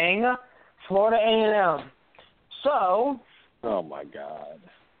playing Florida A&M. So... Oh, my God.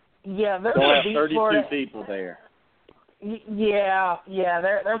 Yeah, they're going to beat 32 Florida. people there. Yeah,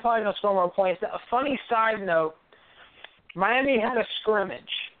 they're probably going to score more points. A funny side note, Miami had a scrimmage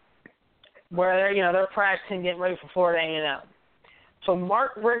where they're practicing getting ready for Florida A&M. So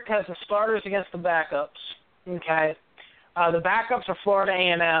Mark Richt has the starters against the backups. Okay, the backups are Florida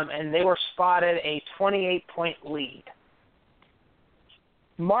A&M, and they were spotted a 28-point lead.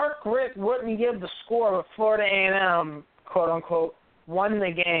 Mark Richt wouldn't give the score, but Florida A&M, quote unquote, won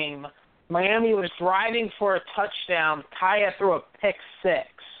the game. Miami was driving for a touchdown. Kaya threw a pick 6.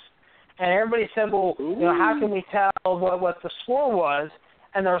 And everybody said, well, how can we tell what the score was?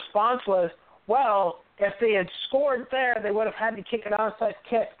 And the response was, well, if they had scored there, they would have had to kick an onside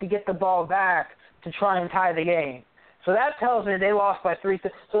kick to get the ball back to try and tie the game. So that tells me they lost by 3.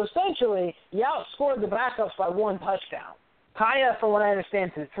 So essentially, you outscored the backups by 1 touchdown. Kaya, from what I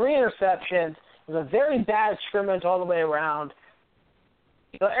understand, threw 3 interceptions. It was a very bad scrimmage all the way around.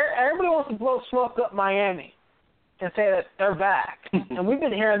 So everybody wants to blow smoke up Miami and say that they're back. And we've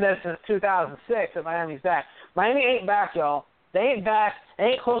been hearing this since 2006 that Miami's back. Miami ain't back, y'all. They ain't back. They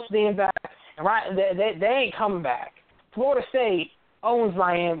ain't close to being back. And they ain't coming back. Florida State owns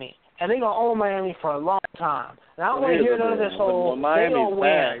Miami, and they're going to own Miami for a long time. And I don't want to hear none of this whole, they don't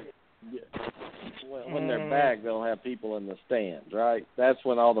win. When they're back, they'll have people in the stands, right? That's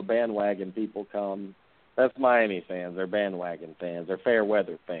when all the bandwagon people come. That's Miami fans. They're bandwagon fans. They're fair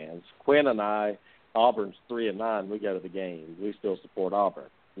weather fans. Quinn and I, Auburn's 3-9. We go to the games. We still support Auburn.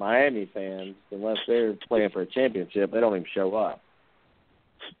 Miami fans, unless they're playing for a championship, they don't even show up.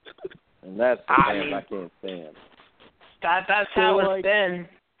 And that's the fans I can't stand. That's how it's been.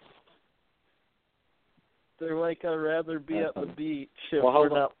 They're like, I'd rather be at the beach if well, we're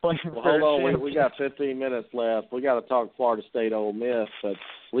not playing for hold on. We got 15 minutes left. We got to talk Florida State Ole Miss, but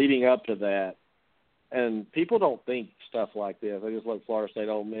leading up to that, and people don't think stuff like this. They just look Florida State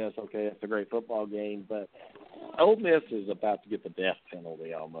Ole Miss, okay, it's a great football game, but Ole Miss is about to get the death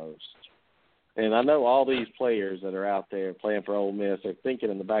penalty almost. And I know all these players that are out there playing for Ole Miss are thinking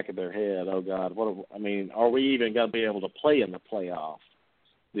in the back of their head, oh, God, are we even going to be able to play in the playoff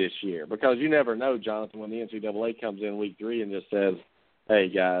this year? Because you never know, Jonathan, when the NCAA comes in week 3 and just says, hey,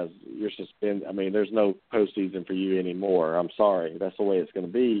 guys, you're suspended. there's no postseason for you anymore. I'm sorry. That's the way it's going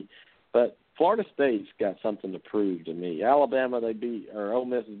to be. But Florida State's got something to prove to me. Alabama, Ole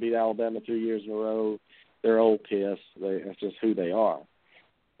Miss has beat Alabama 2 years in a row. They're old piss. That's just who they are.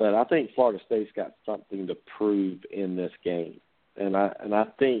 But I think Florida State's got something to prove in this game, and I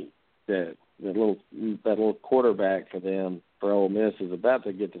think that that little quarterback for them, for Ole Miss, is about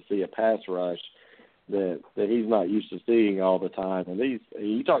to get to see a pass rush that he's not used to seeing all the time. And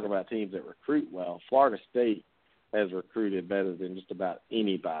you talk about teams that recruit well. Florida State has recruited better than just about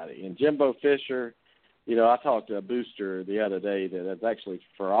anybody. And Jimbo Fisher, I talked to a booster the other day that's actually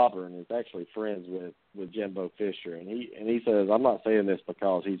for Auburn, is actually friends with Jimbo Fisher. And he says, I'm not saying this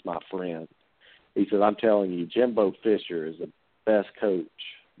because he's my friend. He said, I'm telling you, Jimbo Fisher is the best coach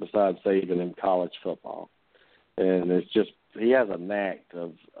besides Saban in college football. And it's just, he has a knack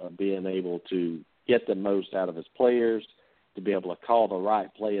of being able to get the most out of his players, to be able to call the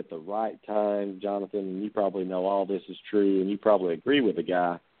right play at the right time. Jonathan, you probably know all this is true, and you probably agree with the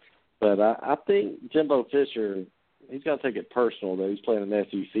guy. But I think Jimbo Fisher, he's going to take it personal that he's playing an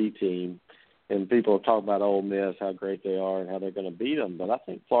SEC team, and people talk about Ole Miss, how great they are and how they're going to beat them. But I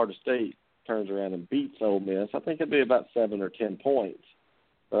think Florida State turns around and beats Ole Miss. I think it'll be about 7 or 10 points.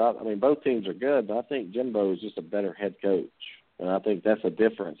 But, both teams are good, but I think Jimbo is just a better head coach. And I think that's a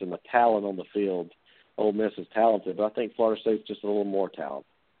difference in the talent on the field. Ole Miss is talented, but I think Florida State's just a little more talented.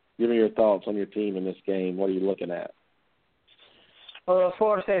 Give me your thoughts on your team in this game. What are you looking at? Well,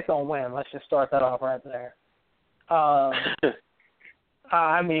 Florida State's going to win. Let's just start that off right there. What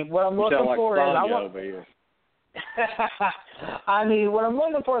I'm looking for is what I'm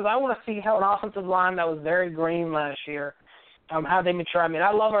looking for is I want to see how an offensive line that was very green last year, how they mature.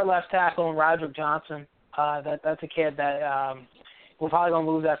 I love our left tackle, Roderick Johnson. That's a kid that we're probably going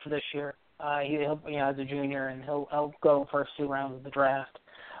to lose after this year. He'll as a junior, and he'll go first 2 rounds of the draft.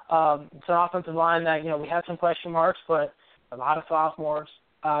 It's an offensive line that we had some question marks, but a lot of sophomores.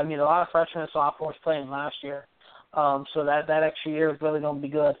 A lot of freshmen and sophomores playing last year. So that extra year is really going to be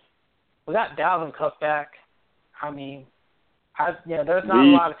good. We got Dalvin Cook back. I mean, there's not a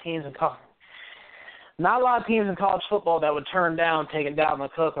lot of teams in college football that would turn down taking Dalvin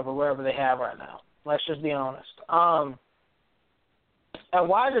Cook over wherever they have right now. Let's just be honest. At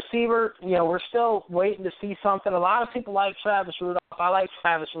wide receiver, we're still waiting to see something. A lot of people like Travis Rudolph. I like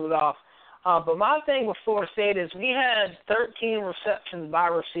Travis Rudolph. But my thing with Florida State is we had 13 receptions by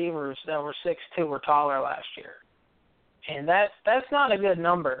receivers that were 6'2" or taller last year. And that's not a good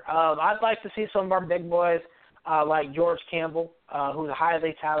number. I'd like to see some of our big boys like George Campbell, who's a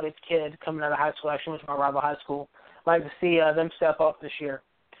highly touted kid coming out of high school. Actually went to my rival high school. I'd like to see them step up this year.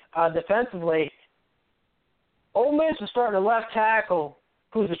 Defensively, Ole Miss is starting a left tackle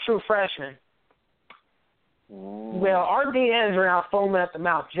who's a true freshman. Well, our DNs are now foaming at the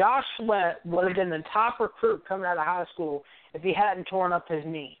mouth. Josh Sweat would have been the top recruit coming out of high school if he hadn't torn up his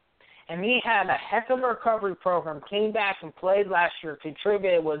knee. And he had a heck of a recovery program, came back and played last year,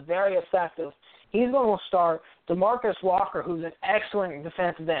 contributed, was very effective. He's going to start. DeMarcus Walker, who's an excellent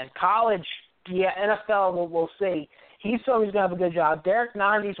defensive end. College, NFL, we'll see. He's going to have a good job. Derek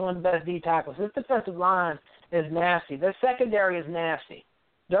Nundy's one of the best D tackles. This defensive line is nasty. Their secondary is nasty.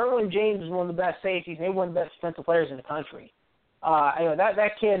 Derwin James is one of the best safeties, maybe one of the best defensive players in the country.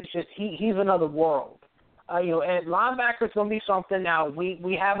 That kid is just he's another world. And linebacker is going to be something. Now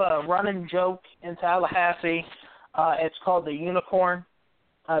we have a running joke in Tallahassee. It's called the Unicorn.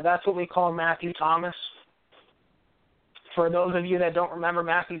 That's what we call Matthew Thomas. For those of you that don't remember,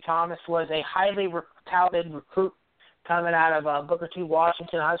 Matthew Thomas was a highly touted recruit coming out of Booker T.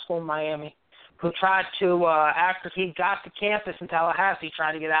 Washington High School in Miami, who tried to, after he got to campus in Tallahassee,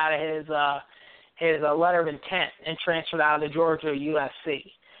 tried to get out of his letter of intent and transferred out of Georgia or USC.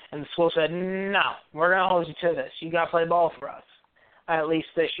 And the school said, no, we're going to hold you to this. You got to play ball for us, at least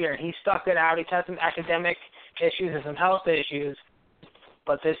this year. And he stuck it out. He's had some academic issues and some health issues.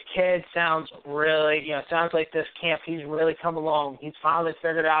 But this kid sounds really, sounds like this camp, he's really come along. He's finally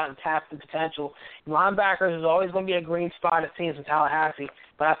figured out and tapped the potential. Linebackers is always going to be a green spot, it seems, in Tallahassee.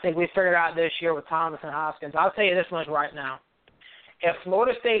 But I think we figured out this year with Thomas and Hoskins. I'll tell you this much right now. If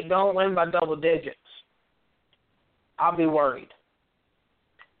Florida State don't win by double digits, I'll be worried.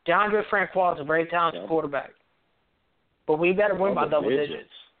 DeAndre Francois is a very talented quarterback. But we better win by double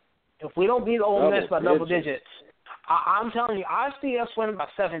digits. If we don't beat Ole Miss by double digits, I'm telling you, I see us winning by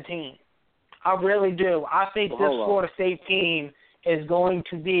 17. I really do. I think this Florida State team is going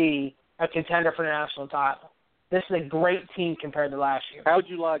to be a contender for the national title. This is a great team compared to last year. How would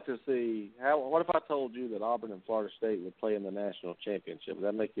you like to see? What if I told you that Auburn and Florida State would play in the national championship? Would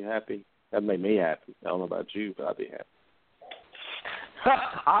that make you happy? That'd make me happy. I don't know about you, but I'd be happy.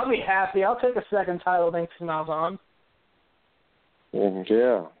 I'll be happy. I'll take a second title thanks to Malzahn.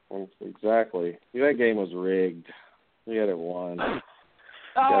 Yeah, exactly. That game was rigged. We had it won.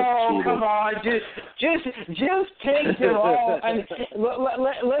 Oh, come on. Just take it all. And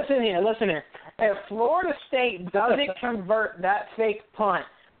listen here. If Florida State doesn't convert that fake punt,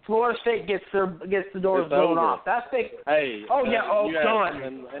 Florida State gets the doors blown off. That's fake. Hey.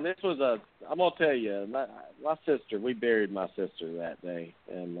 Done. And this was I'm going to tell you, my sister, we buried my sister that day.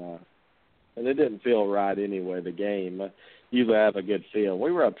 And it didn't feel right anyway, the game. Usually I have a good feel.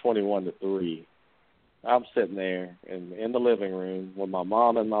 We were up 21-3. I'm sitting there in the living room with my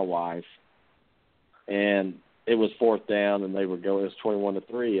mom and my wife, and it was fourth down, and they were going. It was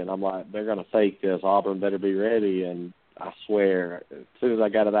 21-3, and I'm like, they're going to fake this. Auburn better be ready. And I swear, as soon as I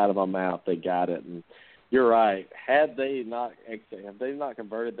got it out of my mouth, they got it. And you're right. Have they not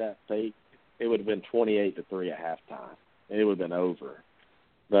converted that fake, it would have been 28-3 at halftime. It would have been over.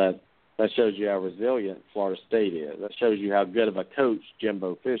 But that shows you how resilient Florida State is. That shows you how good of a coach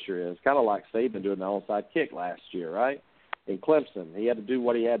Jimbo Fisher is. Kind of like Saban doing the onside kick last year, right? In Clemson, he had to do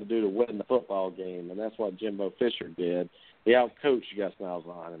what he had to do to win the football game, and that's what Jimbo Fisher did. He outcoached Gus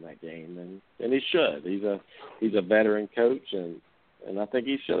Malzahn in that game, and he should. He's a veteran coach, and I think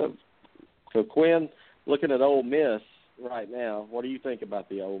he should have. So, Quinn, looking at Ole Miss right now, what do you think about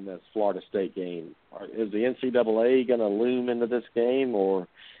the Ole Miss Florida State game? Is the NCAA going to loom into this game, or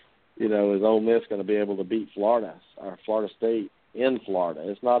is Ole Miss going to be able to beat Florida State in Florida?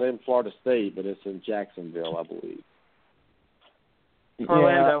 It's not in Florida State, but it's in Jacksonville, I believe.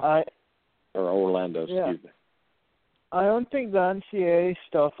 Orlando, excuse me. I don't think the NCAA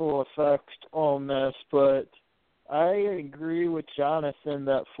stuff will affect Ole Miss, but I agree with Jonathan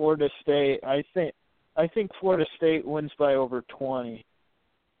that Florida State. I think Florida State wins by over 20.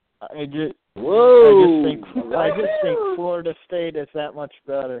 I just think Florida State is that much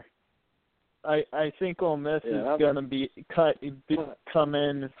better. I think Ole Miss is going to come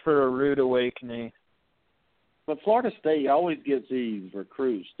in for a rude awakening. But Florida State always gets these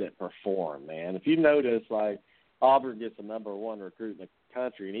recruits that perform, man. If you notice, like, Auburn gets the number one recruit in the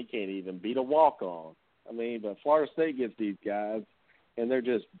country, and he can't even beat a walk-on. I mean, but Florida State gets these guys, and they're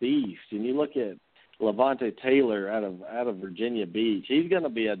just beasts. And you look at Levante Taylor out of Virginia Beach. He's going to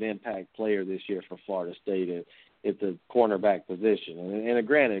be an impact player this year for Florida State at the cornerback position. And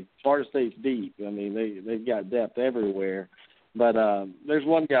granted, Florida State's deep. I mean, they've got depth everywhere. But there's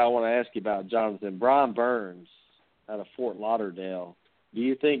one guy I want to ask you about, Jonathan. Brian Burns out of Fort Lauderdale. Do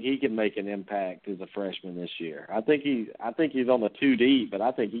you think he can make an impact as a freshman this year? I think he's on the 2 deep, but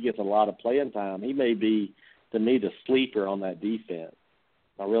I think he gets a lot of playing time. He may be, to me, the sleeper on that defense.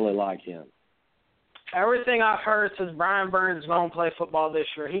 I really like him. Everything I've heard says Brian Burns is going to play football this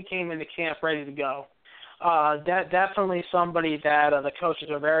year. He came into camp ready to go. Definitely somebody that the coaches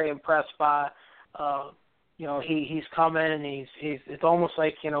are very impressed by. He's come in and he's it's almost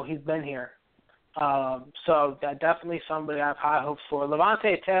like, he's been here. So definitely somebody I have high hopes for.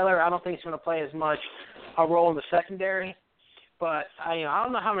 Levante Taylor, I don't think he's going to play as much a role in the secondary, but I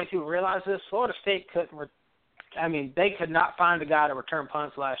don't know how many people realize this. Florida State they could not find a guy to return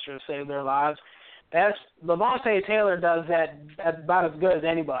punts last year to save their lives. Levante Taylor does that about as good as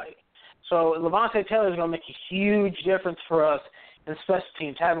anybody. So Levante Taylor is going to make a huge difference for us in special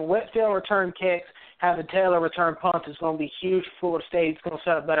teams. Having Whitfield return kicks, having Taylor return punts is going to be huge for Florida State. It's going to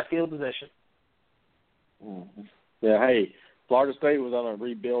set a better field position. Mm-hmm. Yeah, hey, Florida State was on a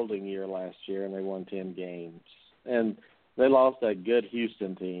rebuilding year last year, and they won 10 games. And they lost that good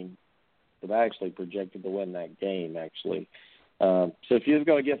Houston team, but I actually projected to win that game, actually. So if you was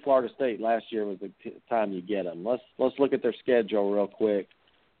going to get Florida State, last year was the time you get them. Let's look at their schedule real quick.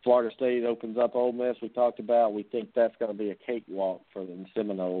 Florida State opens up Ole Miss, we talked about. We think that's going to be a cakewalk for the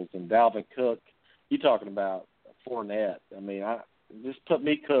Seminoles. And Dalvin Cook, you talking about Fournette. I mean, just put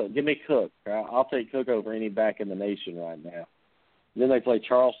me Cook. Give me Cook. I'll take Cook over any back in the nation right now. Then they play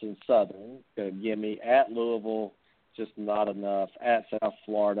Charleston Southern. Going to give me at Louisville, just not enough. At South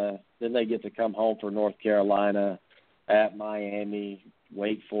Florida. Then they get to come home for North Carolina. At Miami,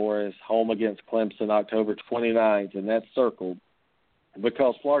 Wake Forest, home against Clemson October 29th, and that's circled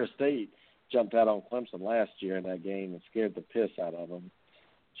because Florida State jumped out on Clemson last year in that game and scared the piss out of them.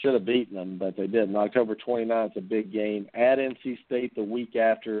 Should have beaten them, but they didn't. October 29th is a big game. At NC State the week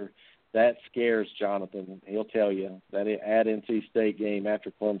after, that scares Jonathan. He'll tell you that at NC State game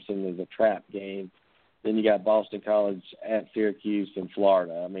after Clemson is a trap game. Then you got Boston College at Syracuse in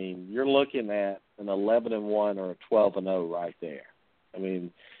Florida. I mean, you're looking at an 11-1 or a 12-0 right there. I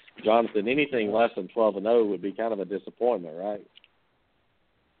mean, Jonathan, anything less than 12-0 would be kind of a disappointment, right?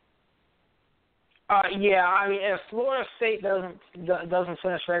 Yeah, I mean, if Florida State doesn't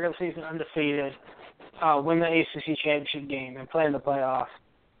finish regular season undefeated, win the ACC championship game and play in the playoffs,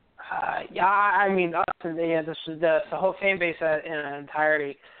 the whole fan base in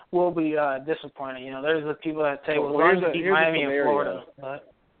entirety will be disappointed. There's the people that say, well, we're going to beat Miami and Florida. But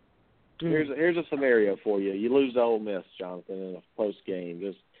here's a scenario for you. You lose to Ole Miss, Jonathan, in a close game,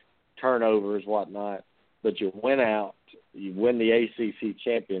 just turnovers, whatnot, but you win out, you win the ACC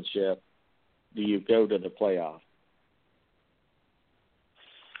championship. Do you go to the playoff?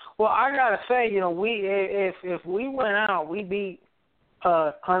 Well, I gotta say, if we went out, we beat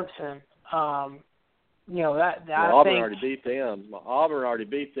Clemson. Auburn already beat them. Auburn already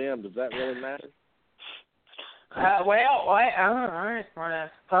beat them. Does that really matter? All right, smart ass.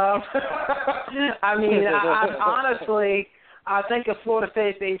 I mean, honestly, I think if Florida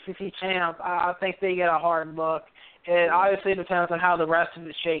State's the ACC champ, I think they get a hard look. It obviously depends on how the rest of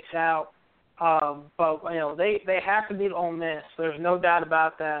it shakes out. But they have to beat Ole Miss. There's no doubt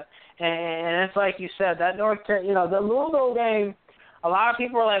about that. And it's like you said, that the Louisville game. A lot of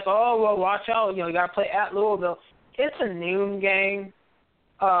people are like, oh well, watch out. You got to play at Louisville. It's a noon game.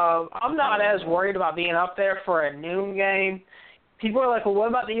 I'm not as worried about being up there for a noon game. People are like, well, what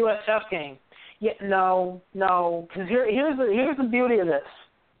about the USF game? Yeah, no, because here's the beauty of this.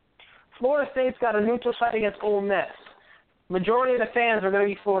 Florida State's got a neutral site against Ole Miss. Majority of the fans are going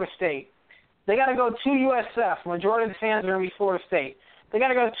to be Florida State. They got to go to USF. Majority of the fans are going to be Florida State. They got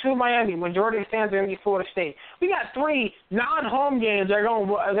to go to Miami. Majority of the fans are going to be Florida State. We got 3 non-home games that are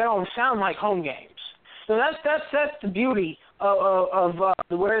going to sound like home games. So that's the beauty of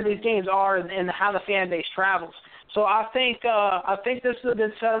where these games are and how the fan base travels. So I think this is a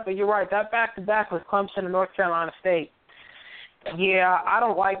good setup. But you're right. That back-to-back with Clemson and North Carolina State. Yeah, I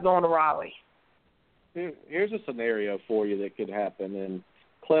don't like going to Raleigh. Here's a scenario for you that could happen in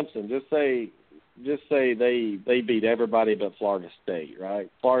Clemson. Just say they beat everybody but Florida State, right?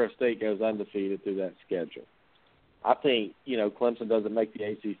 Florida State goes undefeated through that schedule. I think, Clemson doesn't make the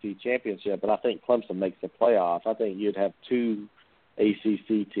ACC championship, but I think Clemson makes the playoff. I think you'd have two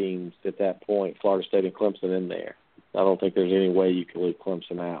ACC teams at that point, Florida State and Clemson in there. I don't think there's any way you can leave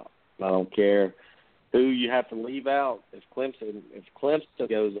Clemson out. I don't care who you have to leave out. If Clemson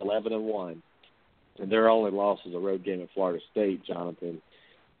goes 11-1, and their only loss is a road game at Florida State, Jonathan,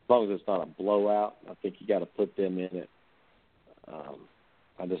 as long as it's not a blowout, I think you got to put them in it. I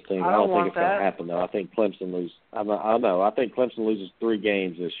don't think it's going to happen though. I think Clemson loses. I know. I think Clemson loses 3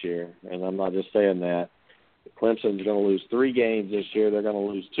 games this year, and I'm not just saying that. Clemson's going to lose 3 games this year. They're going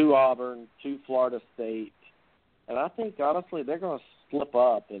to lose 2 Auburn, 2 Florida State, and I think honestly they're going to slip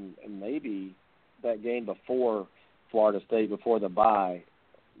up, and maybe that game before Florida State, before the bye,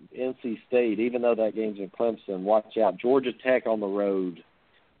 NC State, even though that game's in Clemson, watch out. Georgia Tech on the road,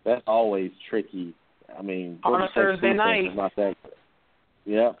 that's always tricky. I mean, on a Thursday night. Is not that good.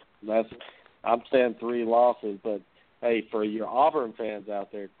 Yep, I'm saying 3 losses, but hey, for your Auburn fans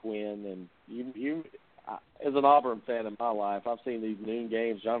out there, Quinn, and you as an Auburn fan in my life, I've seen these noon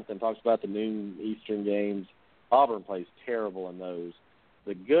games. Jonathan talks about the noon Eastern games. Auburn plays terrible in those.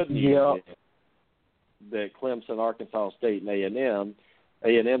 The good news is that Clemson, Arkansas State, and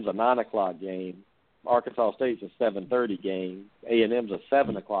A&M's a 9 o'clock game. Arkansas State's a 7:30 game. A&M's a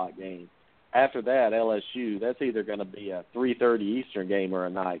 7 o'clock game. After that, LSU, that's either going to be a 3:30 Eastern game or a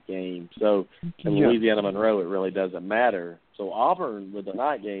night game. So in Louisiana Monroe, it really doesn't matter. So Auburn, with the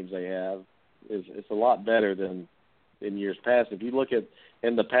night games they have, it's a lot better than in years past. If you look at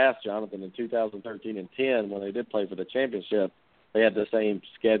in the past, Jonathan, in 2013 and 10, when they did play for the championship, they had the same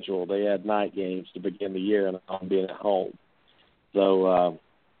schedule. They had night games to begin the year and being at home. So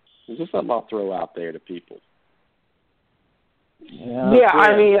it's just something I'll throw out there to people. Yeah,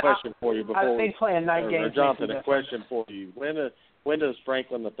 I mean, question for you before I think playing night games. Jonathan, a question for you: When does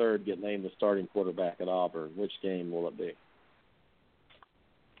Franklin III get named the starting quarterback at Auburn? Which game will it be?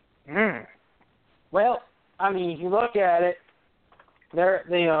 Well, I mean, if you look at it,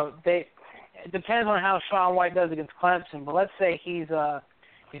 it depends on how Sean White does against Clemson. But let's say he's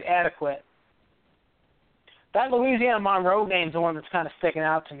adequate. That Louisiana Monroe game is the one that's kind of sticking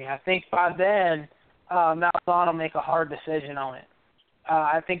out to me. I think by then, Malzahn will make a hard decision on it.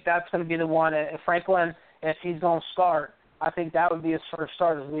 I think that's going to be the one. If Franklin, if he's going to start, I think that would be his first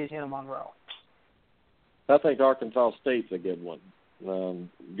start as Louisiana Monroe. I think Arkansas State's a good one.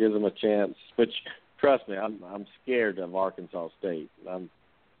 Gives them a chance. But trust me, I'm scared of Arkansas State. I'm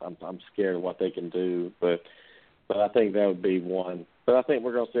scared of what they can do. But I think that would be one. But I think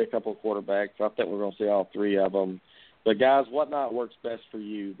we're going to see a couple of quarterbacks. I think we're going to see all 3 of them. But guys, what night works best for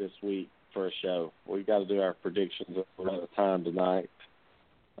you this week for a show? We've got to do our predictions. We're out of time tonight.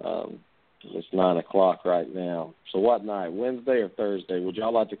 It's 9 o'clock right now. So what night, Wednesday or Thursday? Would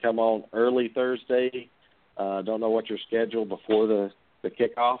y'all like to come on early Thursday? Don't know what your schedule before the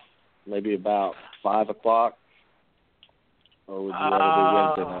kickoff. Maybe about 5 o'clock. Or would you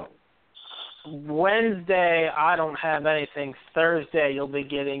rather do Wednesday night? Wednesday, I don't have anything. Thursday, you'll be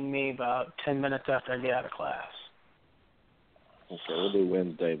getting me about 10 minutes after I get out of class. Okay, we'll do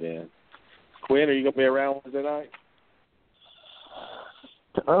Wednesday then. Quinn, are you going to be around Wednesday night?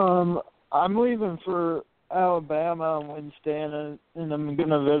 I'm leaving for Alabama on Wednesday, and I'm going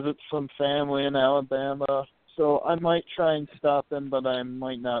to visit some family in Alabama. So I might try and stop in, but I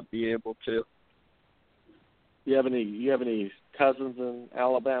might not be able to. You have any cousins in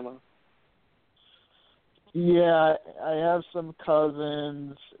Alabama? Yeah, I have some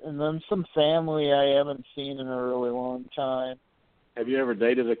cousins, and then some family I haven't seen in a really long time. Have you ever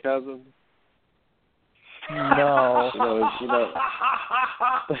dated a cousin? No. you know,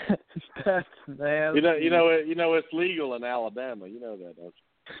 that's nasty. You know, it's legal in Alabama. You know that, don't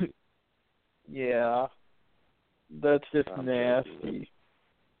you? Yeah, that's just nasty.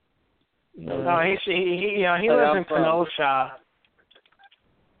 No, he lives in Kenosha.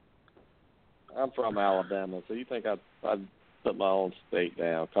 I'm from Alabama, so you think I'd put my own state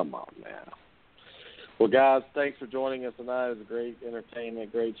down? Come on now. Well, guys, thanks for joining us tonight. It was a great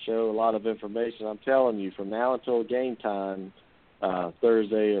entertainment, great show, a lot of information. I'm telling you, from now until game time,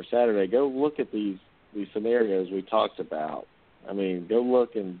 Thursday or Saturday, go look at these scenarios we talked about. I mean, go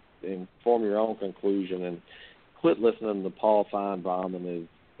look and form your own conclusion, and quit listening to Paul Feinbaum and his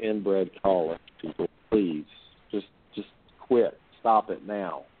inbred caller. People, please, just quit. Stop it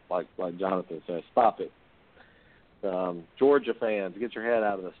now. Like Jonathan says, stop it. Georgia fans, get your head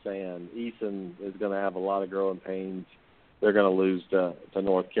out of the sand. Eason is going to have a lot of growing pains. They're going to lose to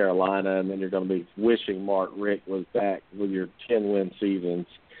North Carolina, and then you're going to be wishing Mark Richt was back with your 10-win seasons.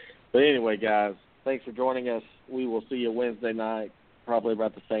 But anyway, guys, thanks for joining us. We will see you Wednesday night. probably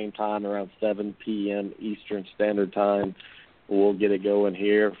about the same time, around 7 p.m. Eastern Standard Time. We'll get it going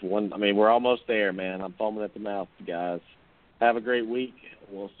here. We're almost there, man. I'm foaming at the mouth, guys. Have a great week.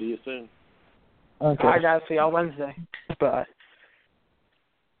 We'll see you soon. Okay. All right, guys. See y'all Wednesday. Bye.